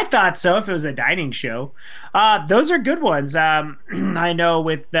 I thought so. If it was a dining show, those are good ones. I know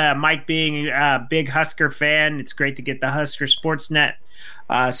with Mike being a big Husker fan, it's great to get the Husker Sportsnet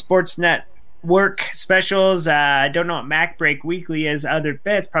work specials. I don't know what Mac Break Weekly is.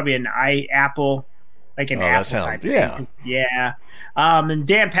 It's probably an Apple. Like an Apple type thing. Yeah. And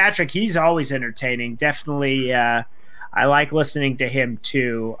Dan Patrick, he's always entertaining. Definitely, I like listening to him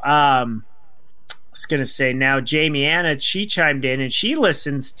too. I was going to say now, Jamie Anna, she chimed in and she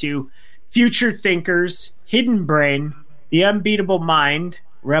listens to Future Thinkers, Hidden Brain, The Unbeatable Mind,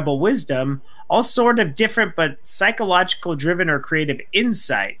 Rebel Wisdom, all sort of different but psychological driven or creative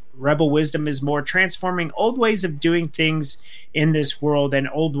insight. Rebel Wisdom is more transforming old ways of doing things in this world and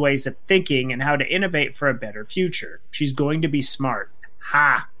old ways of thinking and how to innovate for a better future. She's going to be smart.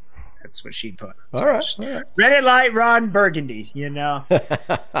 Ha! That's what she put. All right. Red Light Ron Burgundy,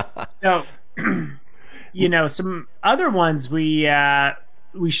 So, some other ones we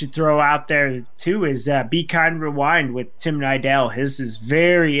should throw out there too is Be Kind Rewind with Tim Nidell. His is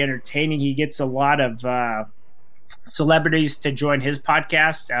very entertaining. He gets a lot of celebrities to join his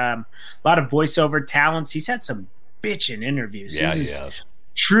podcast. A lot of voiceover talents. He's had some bitchin' interviews. Yeah, he has.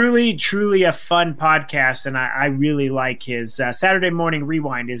 Truly, truly a fun podcast, and I really like his Saturday Morning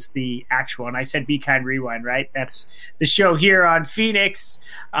Rewind is the actual, and I said Be Kind Rewind, right? That's the show here on Phoenix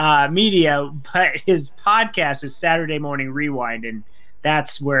Media, but his podcast is Saturday Morning Rewind, and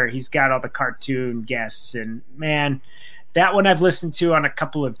that's where he's got all the cartoon guests, and man, that one I've listened to on a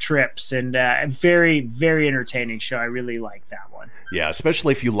couple of trips, and a very, very entertaining show. I really like that one. Yeah,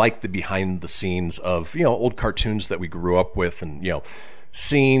 especially if you like the behind the scenes of, old cartoons that we grew up with and,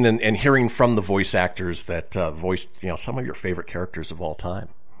 seeing and hearing from the voice actors that voiced, some of your favorite characters of all time.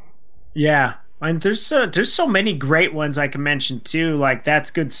 Yeah. And there's so many great ones I can mention too. Like That's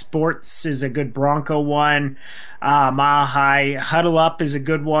Good Sports is a good Bronco one. Mile High Huddle Up is a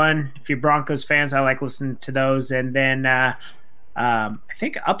good one. If you're Broncos fans, I like listening to those. And then I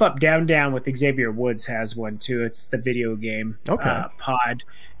think Up Down Down with Xavier Woods has one too. It's the video game pod.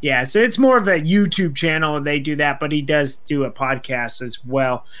 Yeah, so it's more of a YouTube channel and they do that, but he does do a podcast as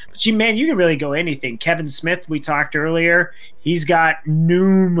well. But you can really go anything. Kevin Smith, we talked earlier, he's got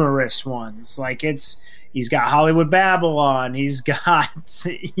numerous ones. Like he's got Hollywood Babylon, he's got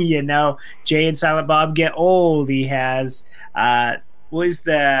Jay and Silent Bob Get Old. He has what is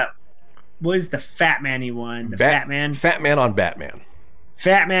the Fat Man-y one? Fat Man on Batman.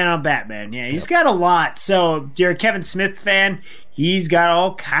 Fat Man on Batman. Yeah, he's got a lot. So if you're a Kevin Smith fan, he's got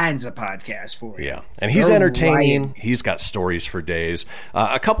all kinds of podcasts for you. Yeah, and he's entertaining. Right. He's got stories for days.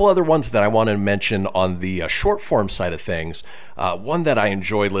 A couple other ones that I want to mention on the short form side of things. One that I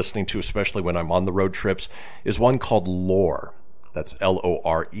enjoy listening to, especially when I'm on the road trips, is one called Lore. That's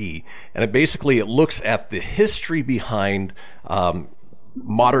Lore. And it looks at the history behind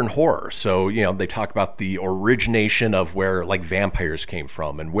modern horror. So, they talk about the origination of where like vampires came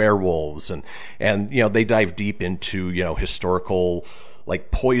from and werewolves and they dive deep into, historical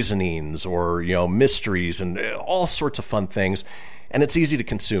like poisonings or, mysteries and all sorts of fun things. And it's easy to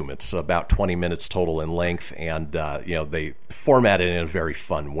consume. It's about 20 minutes total in length, and, they format it in a very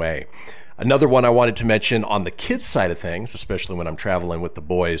fun way. Another one I wanted to mention on the kids side of things, especially when I'm traveling with the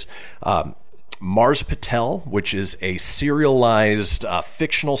boys, Mars Patel, which is a serialized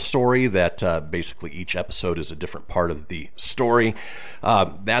fictional story that basically each episode is a different part of the story.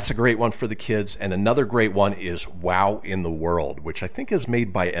 That's a great one for the kids. And another great one is Wow in the World, which I think is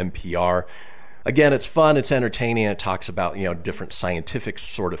made by NPR. Again, it's fun, it's entertaining, it talks about, different scientific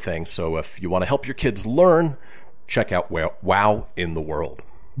sort of things. So if you want to help your kids learn, check out Wow in the World.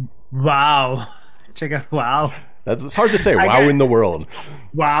 Wow. Check out Wow. It's hard to say. Wow in the World.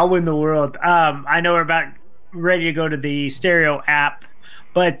 Wow in the World. I know we're about ready to go to the Stereo app,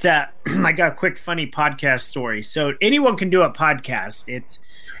 but I got a quick funny podcast story. So anyone can do a podcast.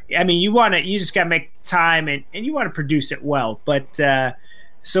 You just got to make time and you want to produce it well. But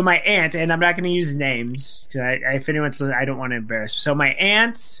so my aunt, and I'm not going to use names, if anyone's, I don't want to embarrass. So my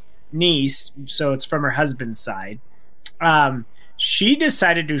aunt's niece, so it's from her husband's side, she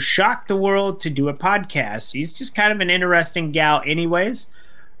decided to shock the world to do a podcast. She's just kind of an interesting gal anyways.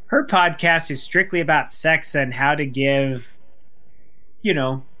 Her podcast is strictly about sex and how to give,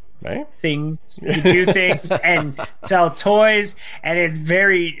 right? Things, to do things and sell toys. And it's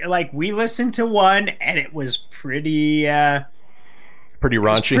very, we listened to one and it was pretty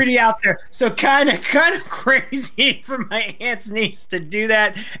raunchy, pretty out there. So kind of crazy for my aunt's niece to do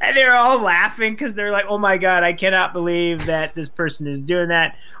that, and they're all laughing because they're like, "Oh my god, I cannot believe that this person is doing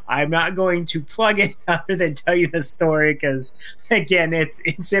that." I'm not going to plug it other than tell you the story because, again, it's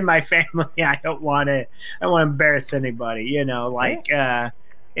in my family. I don't want to embarrass anybody,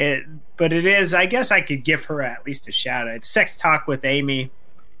 but it is. I guess I could give her at least a shout out. It's Sex Talk with Amy.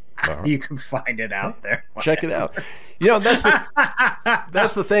 You can find it out there. Check it out.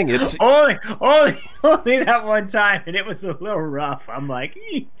 That's the thing. It's only that one time, and it was a little rough. I'm like,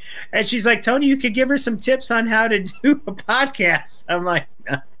 eeh. And she's like, Tony, you could give her some tips on how to do a podcast. I'm like,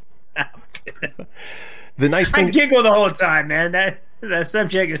 no. The nice thing, I giggle the whole time, man. That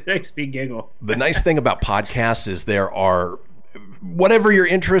subject makes me giggle. The nice thing about podcasts is there are, whatever your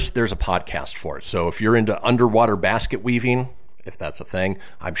interest, there's a podcast for it. So if you're into underwater basket weaving, if that's a thing,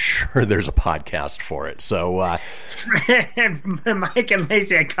 I'm sure there's a podcast for it. So, Mike and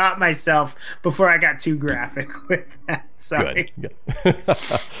Lacey, I caught myself before I got too graphic with that. Sorry. Good.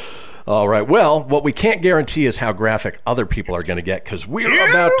 All right. Well, what we can't guarantee is how graphic other people are going to get because we're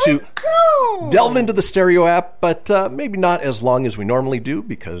about to delve into the Stereo app, but maybe not as long as we normally do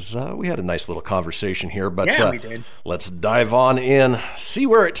because we had a nice little conversation here. But yeah, we did. Let's dive on in, see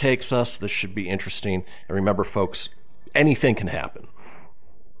where it takes us. This should be interesting. And remember, folks, anything can happen.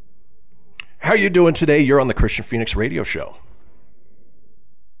 How are you doing today? You're on the Christian Phoenix Radio Show.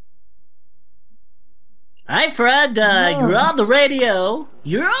 Hi, Fred. You're on the radio.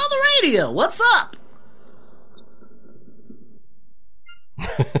 What's up?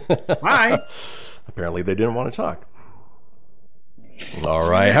 Hi. Apparently they didn't want to talk. All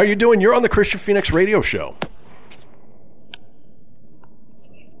right. How are you doing? You're on the Christian Phoenix Radio Show.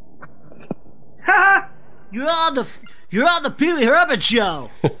 You're on the Pee Wee Herman Show.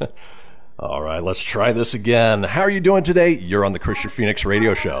 All right, let's try this again. How are you doing today? You're on the Christian Phoenix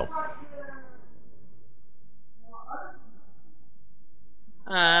Radio Show.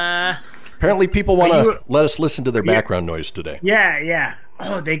 Apparently people want to let us listen to their background noise today. Yeah.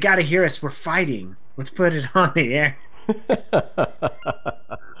 Oh, they got to hear us. We're fighting. Let's put it on the air.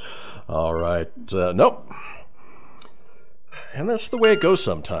 All right. Nope. And that's the way it goes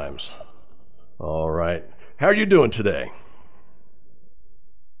sometimes. All right. How are you doing today?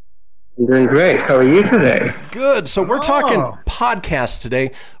 I'm doing great. How are you today? Good. So we're talking podcasts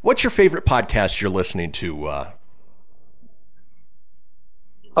today. What's your favorite podcast you're listening to?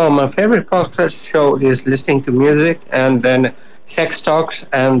 My favorite podcast show is listening to music, and then sex talks,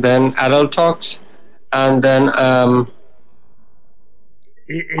 and then adult talks, and then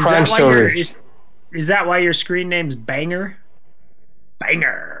crime stories. Is that why your screen name's Banger?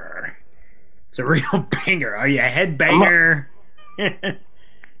 Banger. It's a real banger. Are you a headbanger?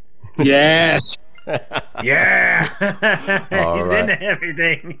 Yes. Yeah. All He's right. into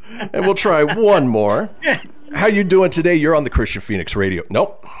everything. And we'll try one more. How you doing today? You're on the Christian Phoenix Radio.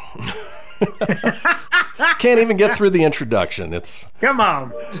 Nope. Can't even get through the introduction. Come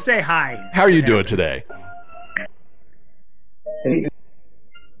on. Just say hi. How are you doing today?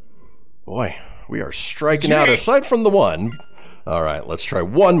 Boy, we are striking out aside from the one. All right, let's try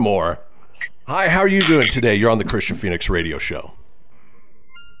one more. Hi, how are you doing today? You're on the Christian Phoenix Radio Show.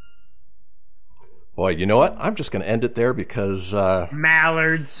 Boy, you know what? I'm just going to end it there because...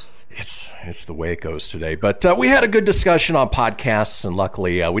 mallards. It's the way it goes today. But we had a good discussion on podcasts, and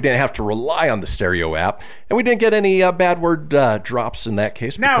luckily we didn't have to rely on the stereo app, and we didn't get any bad word drops in that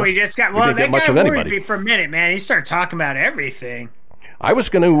case. No, we just got... Well, didn't that get much guy of worried anybody. me for a minute, man. He started talking about everything. I was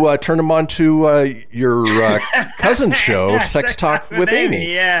going to turn him on to your cousin's show, Sex Talk with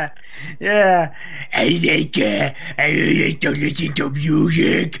Amy. Yeah. I like to listen to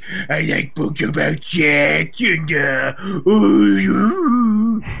music. I like books about sex and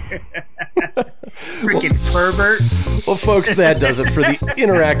freaking pervert. Well, folks, that does it for the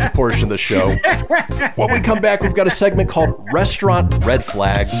interactive portion of the show. When we come back, we've got a segment called Restaurant Red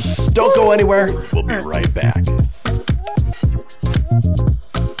Flags. Don't go anywhere. We'll be right back.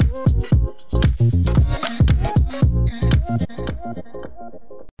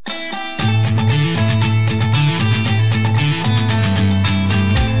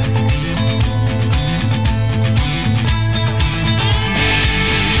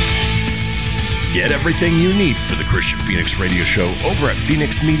 Get everything you need for the Christian Phoenix Radio Show over at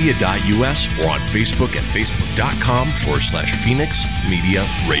phoenixmedia.us or on Facebook at facebook.com/Phoenix Media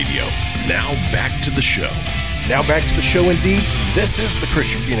Radio. Now back to the show. Now back to the show indeed. This is the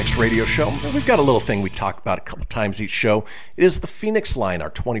Christian Phoenix Radio Show. And we've got a little thing we talk about a couple times each show. It is the Phoenix line, our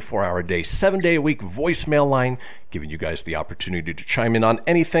 24-hour-a-day, 7-day-a-week voicemail line, giving you guys the opportunity to chime in on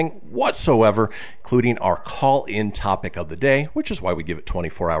anything whatsoever, including our call-in topic of the day, which is why we give it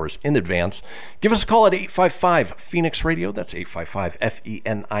 24 hours in advance. Give us a call at 855-PHOENIX-RADIO. That's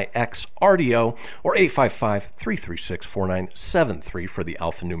 855-FENIX-RDO or 855-336-4973 for the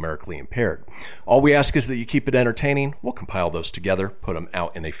alphanumerically impaired. All we ask is that you keep it entertaining. We'll compile those together, put them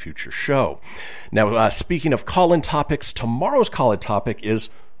out in a future show. Now, speaking of call-in topics, tomorrow's call-in topic is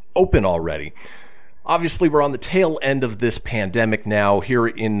open already. Obviously, we're on the tail end of this pandemic now. Here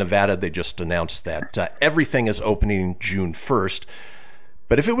in Nevada, they just announced that everything is opening June 1st.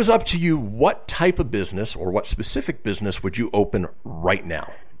 But if it was up to you, what type of business or what specific business would you open right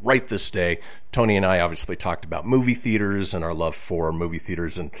now, right this day? Tony and I obviously talked about movie theaters and our love for movie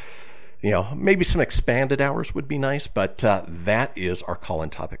theaters, and maybe some expanded hours would be nice, but that is our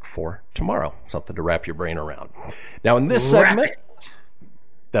call-in topic for tomorrow. Something to wrap your brain around. Now, in this segment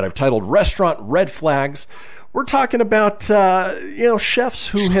that I've titled Restaurant Red Flags, we're talking about, chefs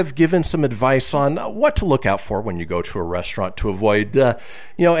who have given some advice on what to look out for when you go to a restaurant to avoid,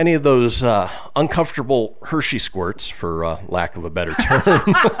 any of those uncomfortable Hershey squirts, for lack of a better term.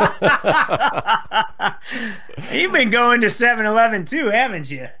 You've been going to 7-Eleven too, haven't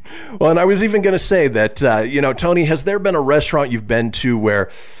you? Well, and I was even going to say that, Tony, has there been a restaurant you've been to where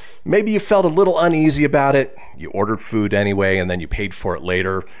maybe you felt a little uneasy about it, you ordered food anyway, and then you paid for it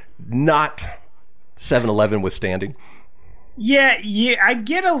later, not 7-Eleven withstanding? Yeah, I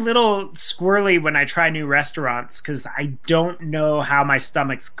get a little squirrely when I try new restaurants because I don't know how my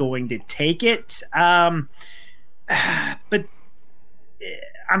stomach's going to take it. But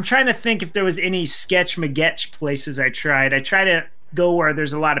I'm trying to think if there was any sketch-magetch places I tried. I try to go where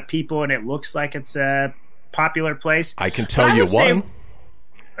there's a lot of people and it looks like it's a popular place. I can tell you one.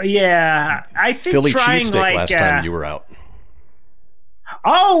 Yeah, I think Philly trying cheesesteak last time you were out.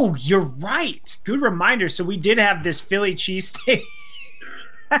 Oh, you're right. Good reminder. So we did have this Philly cheesesteak.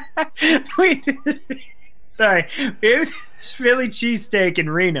 We had this Philly cheesesteak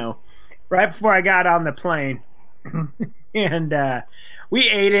in Reno right before I got on the plane, and we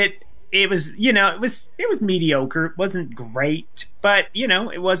ate it. It was, it was mediocre. It wasn't great, but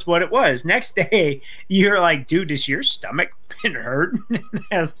it was what it was. Next day, you're like, dude, does your stomach been hurt? And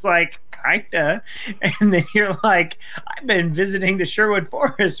I was like, kinda. And then you're like, I've been visiting the Sherwood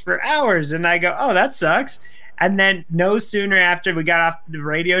Forest for hours, and I go, oh, that sucks. And then no sooner after we got off the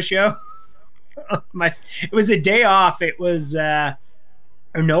radio show, it was a day off. It was.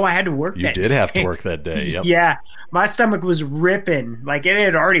 No, I had to work that day. You did have to work that day, yep. Yeah, my stomach was ripping. Like, it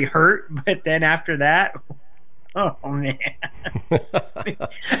had already hurt, but then after that, oh, man.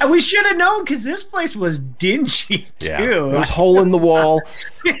 And we should have known, because this place was dingy, too. Yeah, it was hole in the wall.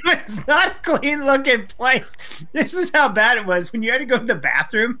 It was not a clean-looking place. This is how bad it was. When you had to go to the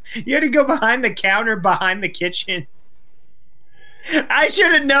bathroom, you had to go behind the counter, behind the kitchen. I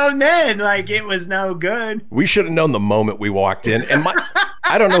should have known then, like, it was no good. We should have known the moment we walked in. And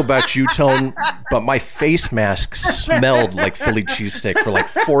I don't know about you, Tone, but my face mask smelled like Philly cheesesteak for like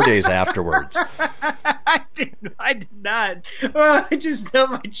 4 days afterwards. I did not. Well, I just know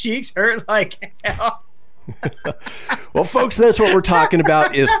my cheeks hurt like hell. Well, folks, that's what we're talking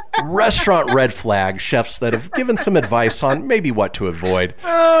about is restaurant red flag chefs that have given some advice on maybe what to avoid.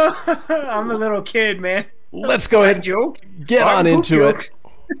 I'm a little kid, man. Let's go ahead and get on into it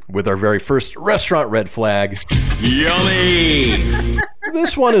with our very first restaurant red flag. Yummy!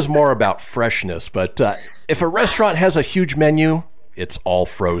 This one is more about freshness, but if a restaurant has a huge menu, it's all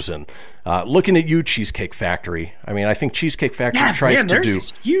frozen. Looking at you, Cheesecake Factory. I mean, I think Cheesecake Factory tries to do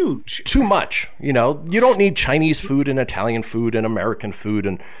huge. too much. You know, you don't need Chinese food and Italian food and American food,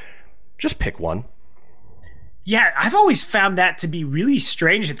 and just pick one. Yeah, I've always found that to be really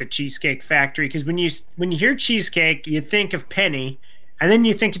strange at the Cheesecake Factory, because when you hear cheesecake, you think of penny, and then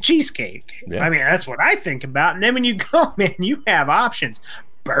you think of cheesecake. Yeah. I mean, that's what I think about. And then when you go, man, you have options: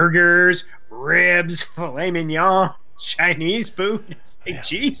 burgers, ribs, filet mignon, Chinese food. It's like,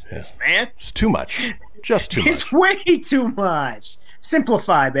 Jesus, man. It's too much. Just too much. It's way too much.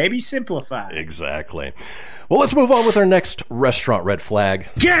 Simplify, baby. Simplify. Exactly. Well, let's move on with our next restaurant red flag.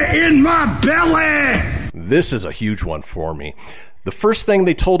 Get in my belly! This is a huge one for me. The first thing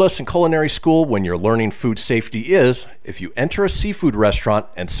they told us in culinary school when you're learning food safety is, if you enter a seafood restaurant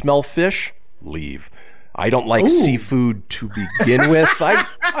and smell fish, leave. I don't like seafood to begin with.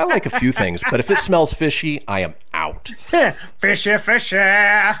 I like a few things, but if it smells fishy, I am out. Fishy, fishy.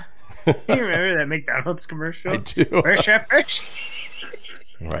 You remember that McDonald's commercial? I do. Fishy, fishy.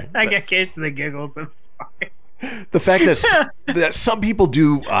 Right. I get a case of the giggles. I'm sorry. The fact that some people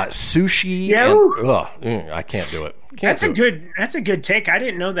do sushi. Yeah. I can't do it. That's a good take. I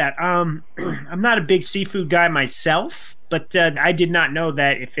didn't know that. I'm not a big seafood guy myself, but I did not know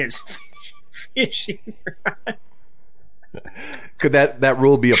that if it's fishy. Could that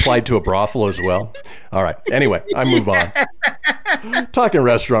rule be applied to a brothel as well? All right. Anyway, I move on. Talking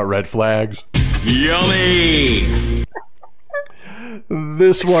restaurant red flags. Yummy!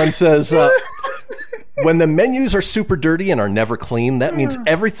 This one says, when the menus are super dirty and are never clean, that means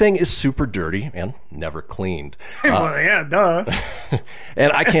everything is super dirty and never cleaned. Well, yeah, duh.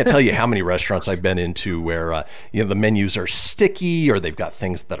 And I can't tell you how many restaurants I've been into where the menus are sticky or they've got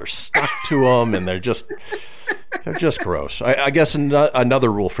things that are stuck to them, and they're just gross. I guess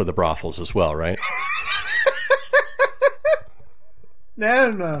another rule for the brothels as well, right? I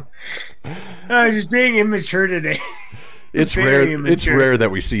don't know. I'm just being immature today. It's rare. It's rare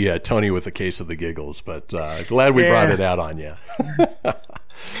that we see Tony with a case of the giggles, but glad we brought it out on you.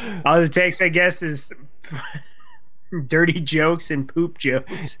 All it takes, I guess, is dirty jokes and poop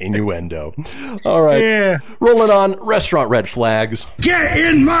jokes. Innuendo. All right. Yeah. Rolling on restaurant red flags. Get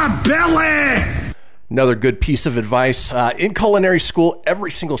in my belly! Another good piece of advice. In culinary school,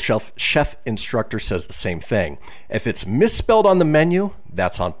 every single chef instructor says the same thing. If it's misspelled on the menu,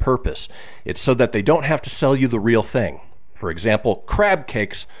 that's on purpose. It's so that they don't have to sell you the real thing. For example, crab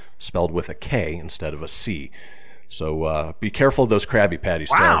cakes spelled with a K instead of a C. So be careful of those Krabby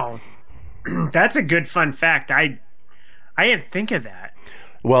Patties. Wow. That's a good fun fact. I didn't think of that.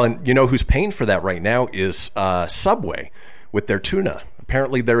 Well, and you know who's paying for that right now is Subway with their tuna.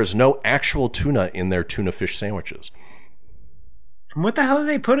 Apparently there is no actual tuna in their tuna fish sandwiches. What the hell are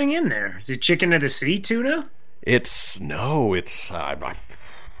they putting in there? Is it chicken of the sea tuna? It's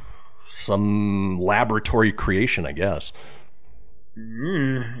some laboratory creation, I guess.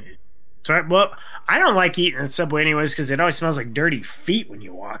 So, well, I don't like eating at Subway anyways because it always smells like dirty feet when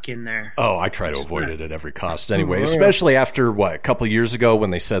you walk in there. Oh, I try to avoid it at every cost anyway, especially after, a couple of years ago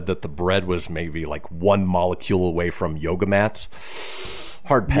when they said that the bread was maybe like one molecule away from yoga mats.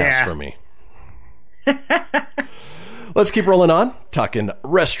 Hard pass for me. Let's keep rolling on. Talking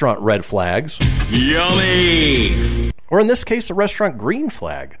restaurant red flags. Yummy! Or in this case, a restaurant green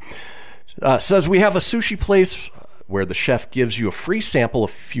flag. Says we have a sushi place where the chef gives you a free sample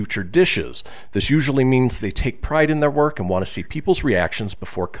of future dishes. This usually means they take pride in their work and want to see people's reactions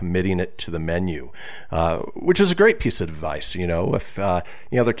before committing it to the menu, which is a great piece of advice. If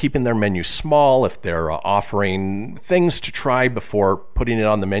they're keeping their menu small, if they're offering things to try before putting it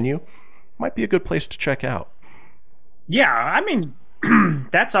on the menu, might be a good place to check out. Yeah, I mean,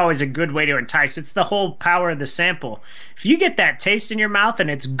 that's always a good way to entice. It's the whole power of the sample. If you get that taste in your mouth and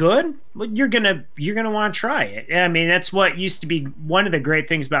it's good, well, you're gonna want to try it. I mean, that's what used to be one of the great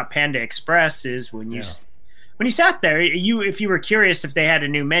things about Panda Express is when you sat there, if you were curious if they had a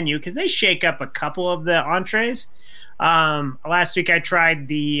new menu, because they shake up a couple of the entrees. Last week I tried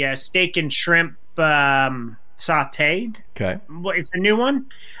the steak and shrimp sautéed. Okay, it's a new one.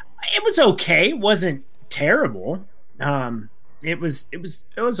 It was okay. It wasn't terrible. It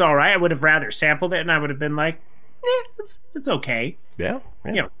was all right. I would have rather sampled it, and I would have been like, it's okay. Yeah.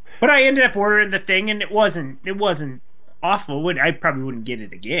 But I ended up ordering the thing, and it wasn't awful. I probably wouldn't get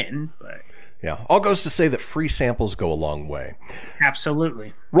it again, but Yeah. All goes to say that free samples go a long way.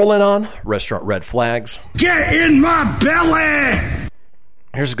 Absolutely. Rolling on, restaurant red flags. Get in my belly!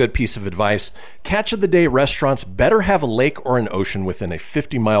 Here's a good piece of advice. Catch of the day restaurants better have a lake or an ocean within a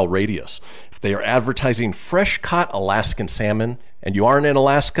 50-mile radius. If they are advertising fresh-caught Alaskan salmon and you aren't in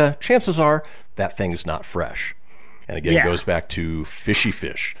Alaska, chances are that thing's not fresh. And again, It goes back to fishy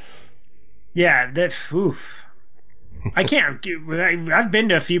fish. Yeah, oof. I can't. I've been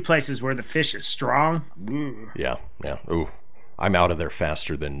to a few places where the fish is strong. Yeah. Ooh, I'm out of there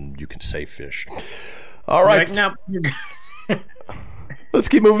faster than you can say fish. All right. No. Let's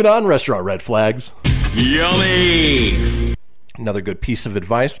keep moving on. Restaurant red flags. Yummy! Another good piece of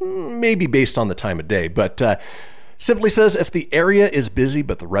advice, maybe based on the time of day, but simply says if the area is busy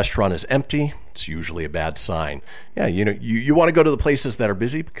but the restaurant is empty, it's usually a bad sign. Yeah, you want to go to the places that are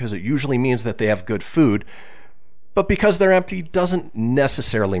busy because it usually means that they have good food, but because they're empty doesn't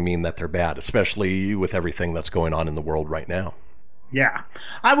necessarily mean that they're bad, especially with everything that's going on in the world right now. Yeah,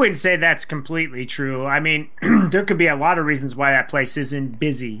 I wouldn't say that's completely true. I mean, there could be a lot of reasons why that place isn't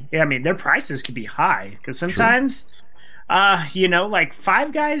busy. I mean, their prices could be high because sometimes, like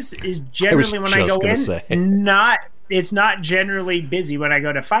Five Guys is generally when I go in, it's not generally busy when I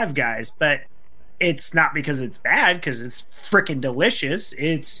go to Five Guys, but it's not because it's bad because it's freaking delicious.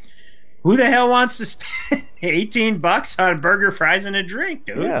 It's who the hell wants to spend $18 on a burger, fries, and a drink,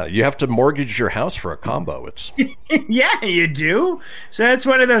 dude? Yeah, you have to mortgage your house for a combo. It's yeah, you do. So that's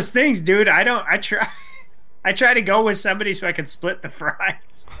one of those things, dude. I try to go with somebody so I can split the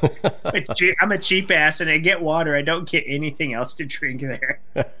fries. I'm a cheap ass, and I get water. I don't get anything else to drink there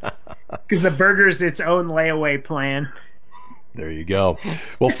because the burger's its own layaway plan. There you go.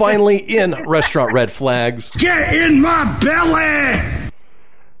 Well, finally, in restaurant red flags. Get in my belly!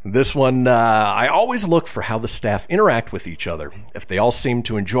 This one, I always look for how the staff interact with each other. If they all seem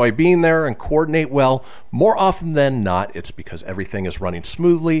to enjoy being there and coordinate well, more often than not, it's because everything is running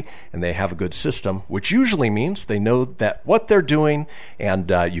smoothly and they have a good system, which usually means they know that what they're doing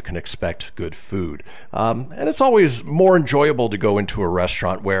and you can expect good food. And it's always more enjoyable to go into a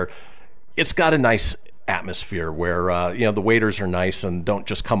restaurant where it's got a nice atmosphere, where the waiters are nice and don't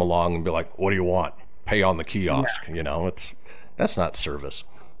just come along and be like, "What do you want? Pay on the kiosk." Yeah. That's not service.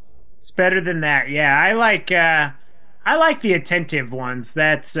 It's better than that. Yeah, I like the attentive ones.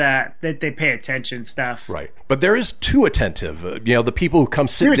 That they pay attention stuff. Right, but there is too attentive. The people who come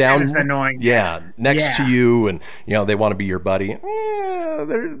sit down, annoying. Yeah, next to you, and they want to be your buddy.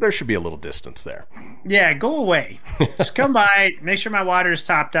 There should be a little distance there. Yeah, go away. Just come by, make sure my water is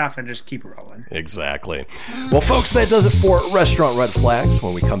topped off, and just keep rolling. Exactly. Well, folks, that does it for Restaurant Red Flags.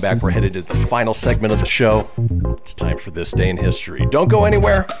 When we come back, we're headed to the final segment of the show. It's time for This Day in History. Don't go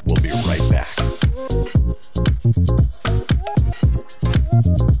anywhere. We'll be right back.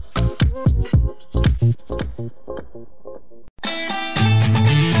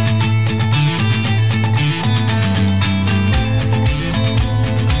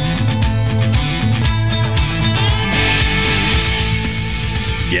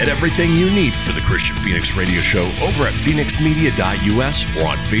 Get everything you need for the Christian Phoenix Radio Show over at phoenixmedia.us or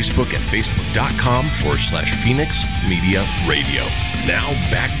on Facebook at facebook.com/Phoenix Media Radio. Now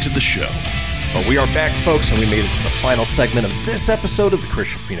back to the show. Well, we are back, folks, and we made it to the final segment of this episode of the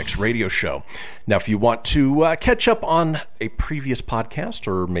Christian Phoenix Radio Show. Now, if you want to catch up on a previous podcast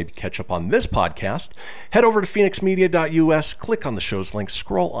or maybe catch up on this podcast, head over to phoenixmedia.us, click on the show's link,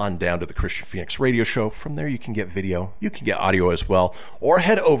 scroll on down to the Christian Phoenix Radio Show. From there, you can get video, you can get audio as well, or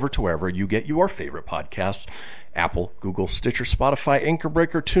head over to wherever you get your favorite podcasts. Apple, Google, Stitcher, Spotify, Anchor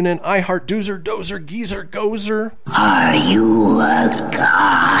Breaker, TuneIn, iHeart, Doozer, Dozer, Geezer, Gozer. Are you a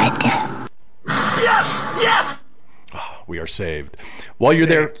god? Yes! Oh, we are saved. While you're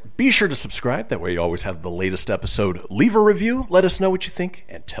there, be sure to subscribe. That way you always have the latest episode. Leave a review. Let us know what you think.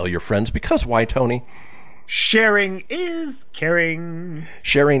 And tell your friends. Because why, Tony? Sharing is caring.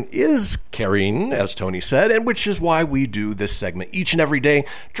 Sharing is caring, as Tony said, and which is why we do this segment each and every day.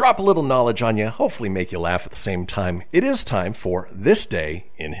 Drop a little knowledge on you. Hopefully make you laugh at the same time. It is time for This Day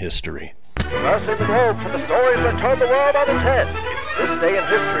in History. Crossing the globe for the stories that turn the world on its head. It's This Day in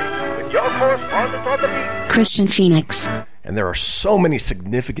History with your correspondent on the beat, Christian Phoenix. And there are so many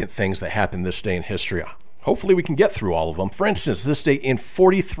significant things that happen this day in history. Hopefully we can get through all of them. For instance, this day in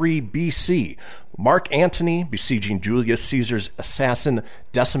 43 BC, Mark Antony besieging Julius Caesar's assassin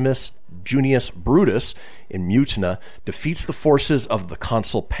Decimus Junius Brutus in Mutina defeats the forces of the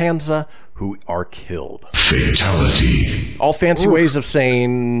consul Pansa, who are killed. Fatality. All fancy ways of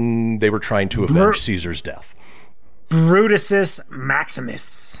saying they were trying to avenge Caesar's death. Brutus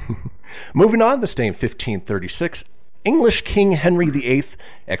Maximus. Moving on, this day in 1536, English King Henry VIII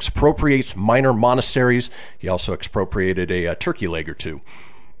expropriates minor monasteries. He also expropriated a turkey leg or two.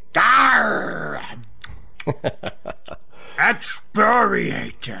 Arr!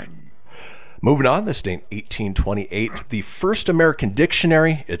 Expropriating. Moving on, this day in 1828, the first American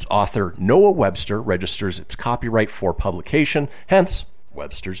dictionary, its author Noah Webster registers its copyright for publication, hence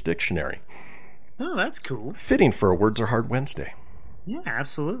Webster's Dictionary. Oh, that's cool. Fitting for a Words Are Hard Wednesday. Yeah,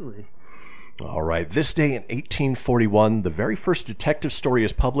 absolutely. All right, this day in 1841, the very first detective story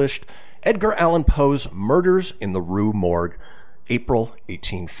is published, Edgar Allan Poe's Murders in the Rue Morgue, April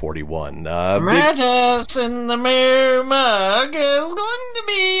 1841. Murders in the Rue Morgue is going to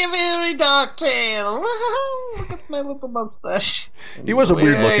be a very dark tale. Look at my little mustache. He was a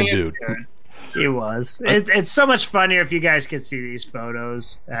weird-looking dude. He was. It's so much funnier if you guys could see these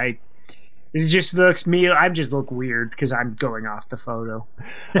photos. It just looks me. I just look weird because I'm going off the photo.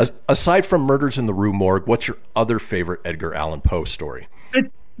 Aside from Murders in the Rue Morgue, what's your other favorite Edgar Allan Poe story?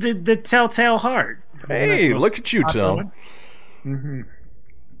 The Telltale Heart. Hey, look at you, Tom. Mm-hmm.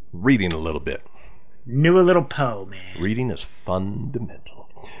 Reading a little bit. Knew a little Poe, man. Reading is fundamental.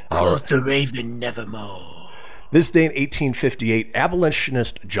 The Raven Nevermore. This day in 1858,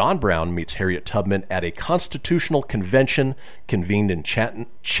 abolitionist John Brown meets Harriet Tubman at a constitutional convention convened in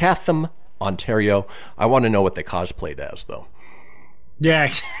Chatham, Ontario. I want to know what they cosplayed as, though.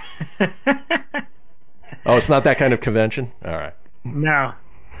 Yeah. Oh, it's not that kind of convention? All right. No.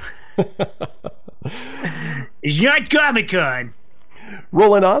 It's not Comic-Con.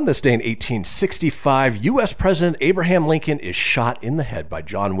 Rolling on, this day in 1865, U.S. President Abraham Lincoln is shot in the head by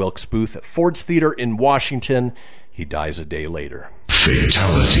John Wilkes Booth at Ford's Theater in Washington. He dies a day later.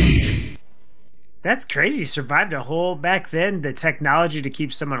 Fatality. That's crazy. Survived a whole, back then, the technology to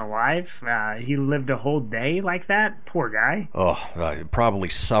keep someone alive. He lived a whole day like that. Poor guy. Oh, probably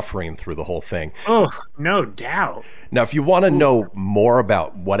suffering through the whole thing. Oh, no doubt. Now, if you want to know more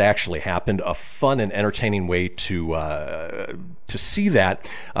about what actually happened, a fun and entertaining way to see that,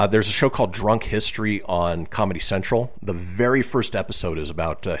 there's a show called Drunk History on Comedy Central. The very first episode is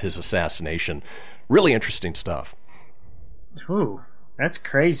about his assassination. Really interesting stuff. Ooh, that's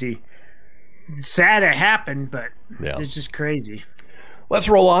crazy. Sad it happened, but It's just crazy. Let's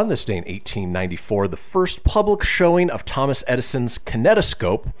roll on. This day in 1894, the first public showing of Thomas Edison's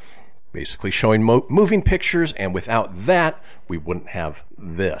kinetoscope, basically showing moving pictures, and without that, we wouldn't have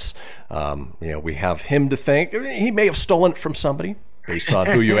this. We have him to thank. He may have stolen it from somebody, based on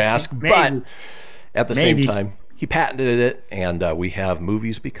who you ask, but at the same time, he patented it, and we have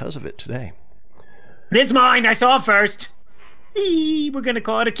movies because of it today. It's mine. I saw it first. We're going to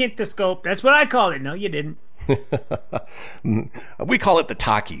call it a kinetoscope. That's what I call it. No, you didn't. We call it the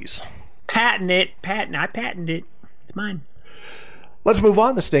talkies. Patent it. I patented it. It's mine. Let's move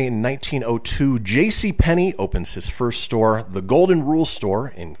on. This day in 1902, J.C. Penney opens his first store, the Golden Rule Store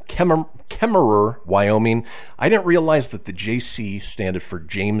in Kemmerer, Wyoming. I didn't realize that the J.C. standed for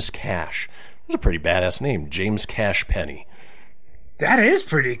James Cash. That's a pretty badass name, James Cash Penney. That is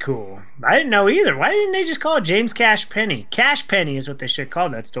pretty cool. I didn't know either. Why didn't they just call it James Cash Penny? Cash Penny is what they should call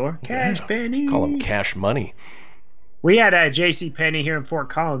that store. Cash Penny. Call him Cash Money. We had a J.C. Penney here in Fort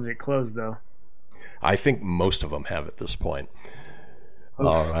Collins. It closed, though. I think most of them have at this point. Oof.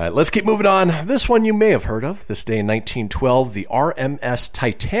 All right, let's keep moving on. This one you may have heard of. This day in 1912, the RMS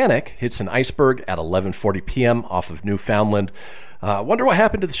Titanic hits an iceberg at 11:40 p.m. off of Newfoundland. Wonder what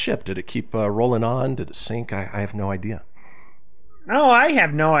happened to the ship. Did it keep rolling on? Did it sink? I have no idea. No, I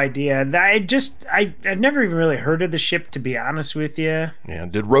have no idea. I've never even really heard of the ship, to be honest with you. Yeah,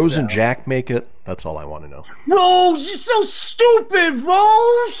 did Rose and Jack make it? That's all I want to know. Rose, you're so stupid,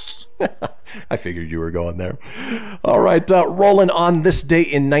 Rose! I figured you were going there. All right, rolling on. This day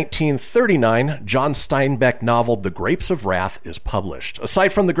in 1939, John Steinbeck novel The Grapes of Wrath is published.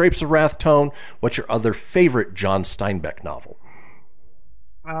 Aside from The Grapes of Wrath, Tone, what's your other favorite John Steinbeck novel?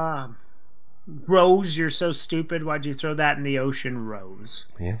 Rose, you're so stupid. Why'd you throw that in the ocean, Rose?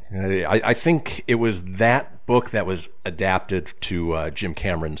 Yeah, I think it was that book that was adapted to Jim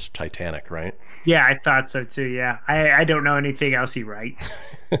Cameron's Titanic, right? Yeah, I thought so too, yeah. I don't know anything else he writes.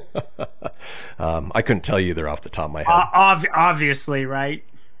 I couldn't tell you either off the top of my head. Obviously, right?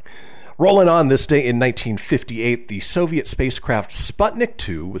 Rolling on. This day in 1958, the Soviet spacecraft Sputnik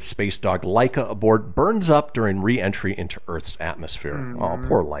 2 with space dog Laika aboard burns up during re-entry into Earth's atmosphere. Oh,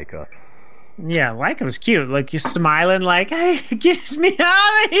 poor Laika. Yeah, Laika was cute. Like, you're smiling like, hey, get me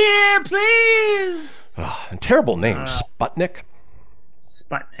out of here, please. Terrible name, Sputnik.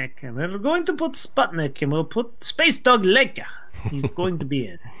 Sputnik. And we're going to put Sputnik, and we'll put Space Dog Laika. He's going to be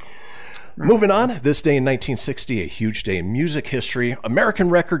in. Moving on, this day in 1960, a huge day in music history. American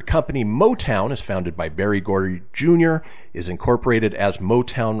record company Motown is founded by Berry Gordy Jr., is incorporated as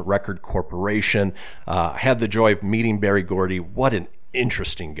Motown Record Corporation. I had the joy of meeting Berry Gordy. What an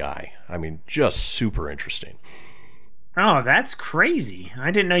interesting guy. I mean, just super interesting. Oh, that's crazy.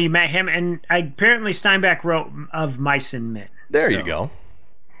 I didn't know you met him. And apparently Steinbeck wrote Of Mice and Men. There you go.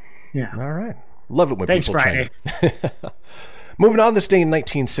 Yeah. All right. Love it when Thanks, people Friday. Moving on, this day in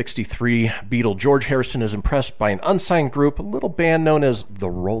 1963, Beatle George Harrison is impressed by an unsigned group, a little band known as the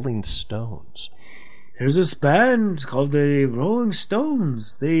Rolling Stones. There's this band called the Rolling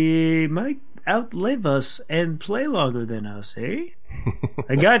Stones. They might outlive us and play longer than us, eh?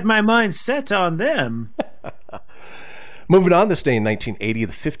 I got my mind set on them. Moving on, this day in 1980,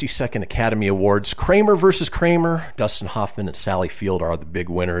 the 52nd Academy Awards. Kramer versus Kramer. Dustin Hoffman and Sally Field are the big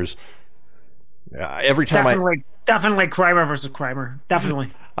winners. Every time Definitely Kramer versus Kramer.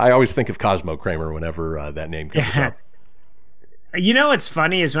 Definitely. I always think of Cosmo Kramer whenever that name comes up. You know what's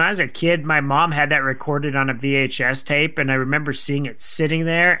funny is when I was a kid, my mom had that recorded on a VHS tape, and I remember seeing it sitting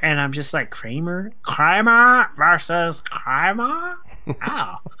there, and I'm just like, Kramer versus Kramer?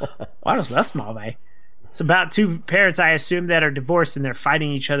 Oh, what is this movie? It's about two parents, I assume, that are divorced, and they're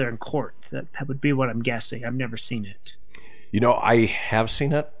fighting each other in court. That would be what I'm guessing. I've never seen it. You know, I have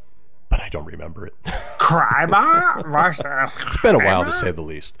seen it, but I don't remember it. Kramer versus It's been a while, to say the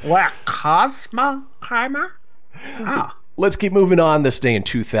least. What, Cosmo Kramer? Oh. Let's keep moving on. This day in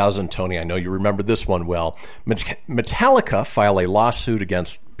 2000, Tony, I know you remember this one well. Metallica file a lawsuit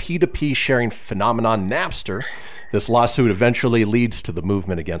against P2P sharing phenomenon Napster. This lawsuit eventually leads to the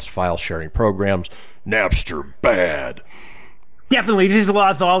movement against file sharing programs. Napster bad. Definitely, this is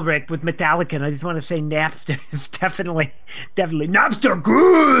Lars Ulrich with Metallica, and I just want to say Napster is definitely Napster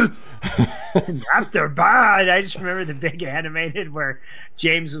good. Napster bad. I just remember the big animated where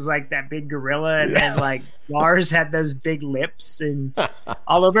James was like that big gorilla, and then like Lars had those big lips and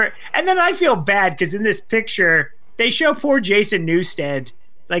all over. And then I feel bad because in this picture they show poor Jason Newsted.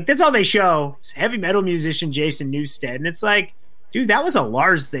 Like that's all they show. It's heavy metal musician Jason Newsted, and it's like, dude, that was a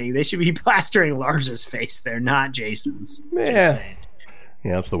Lars thing. They should be plastering Lars's face there, not Jason's. Yeah,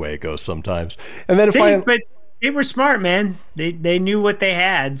 that's the way it goes sometimes. And then but they were smart, man. They knew what they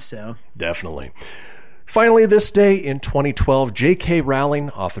had, so. Definitely. Finally, this day in 2012, J.K. Rowling,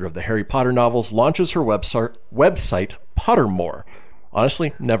 author of the Harry Potter novels, launches her website Pottermore.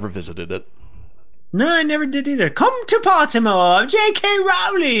 Honestly, never visited it. No, I never did either. Come to Pottermore, J.K.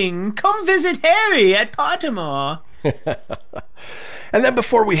 Rowling. Come visit Harry at Pottermore. And then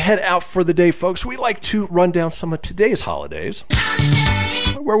before we head out for the day, folks, we like to run down some of today's holidays,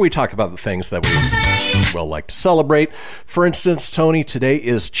 where we talk about the things that we well like to celebrate. For instance, Tony, today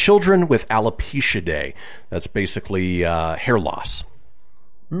is Children with Alopecia Day. That's basically hair loss.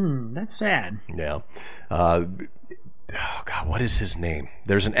 That's sad. Yeah. Oh, God, what is his name?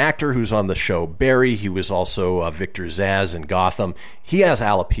 There's an actor who's on the show, Barry. He was also Victor Zsasz in Gotham. He has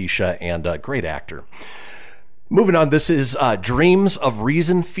alopecia, and a great actor. Moving on, this is Dreams of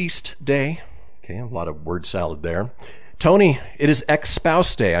Reason Feast Day. Okay, a lot of word salad there. Tony, it is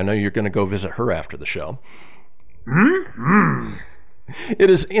Ex-Spouse Day. I know you're going to go visit her after the show. It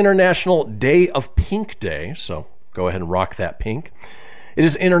is International Day of Pink Day, so go ahead and rock that pink. It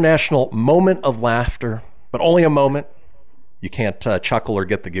is International Moment of Laughter, but only a moment. You can't chuckle or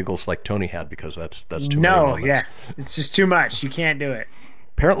get the giggles like Tony had because that's too many moments. Yeah, it's just too much. You can't do it.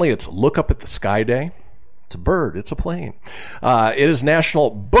 Apparently, it's Look Up at the Sky Day. It's a bird. It's a plane. It is National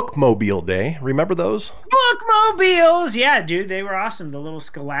Bookmobile Day. Remember those? Bookmobiles. Yeah, dude, they were awesome. The little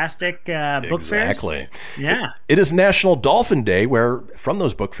scholastic book fairs. Exactly. Yeah. It is National Dolphin Day, where from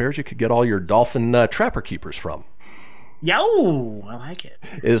those book fairs you could get all your dolphin trapper keepers from. Yo, I like it.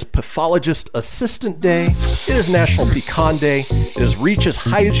 It is Pathologist Assistant Day. It is National Pecan Day. It is Reach as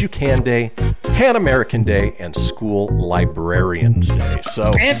High as You Can Day, Pan American Day, and School Librarians Day. So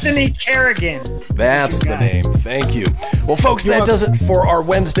Anthony Kerrigan. That's the name. Thank you. Well, folks, that does it for our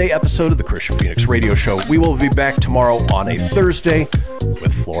Wednesday episode of the Christian Phoenix Radio Show. We will be back tomorrow on a Thursday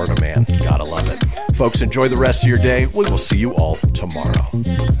with Florida Man. Gotta love it. Folks, enjoy the rest of your day. We will see you all tomorrow.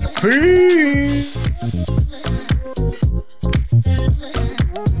 Peace.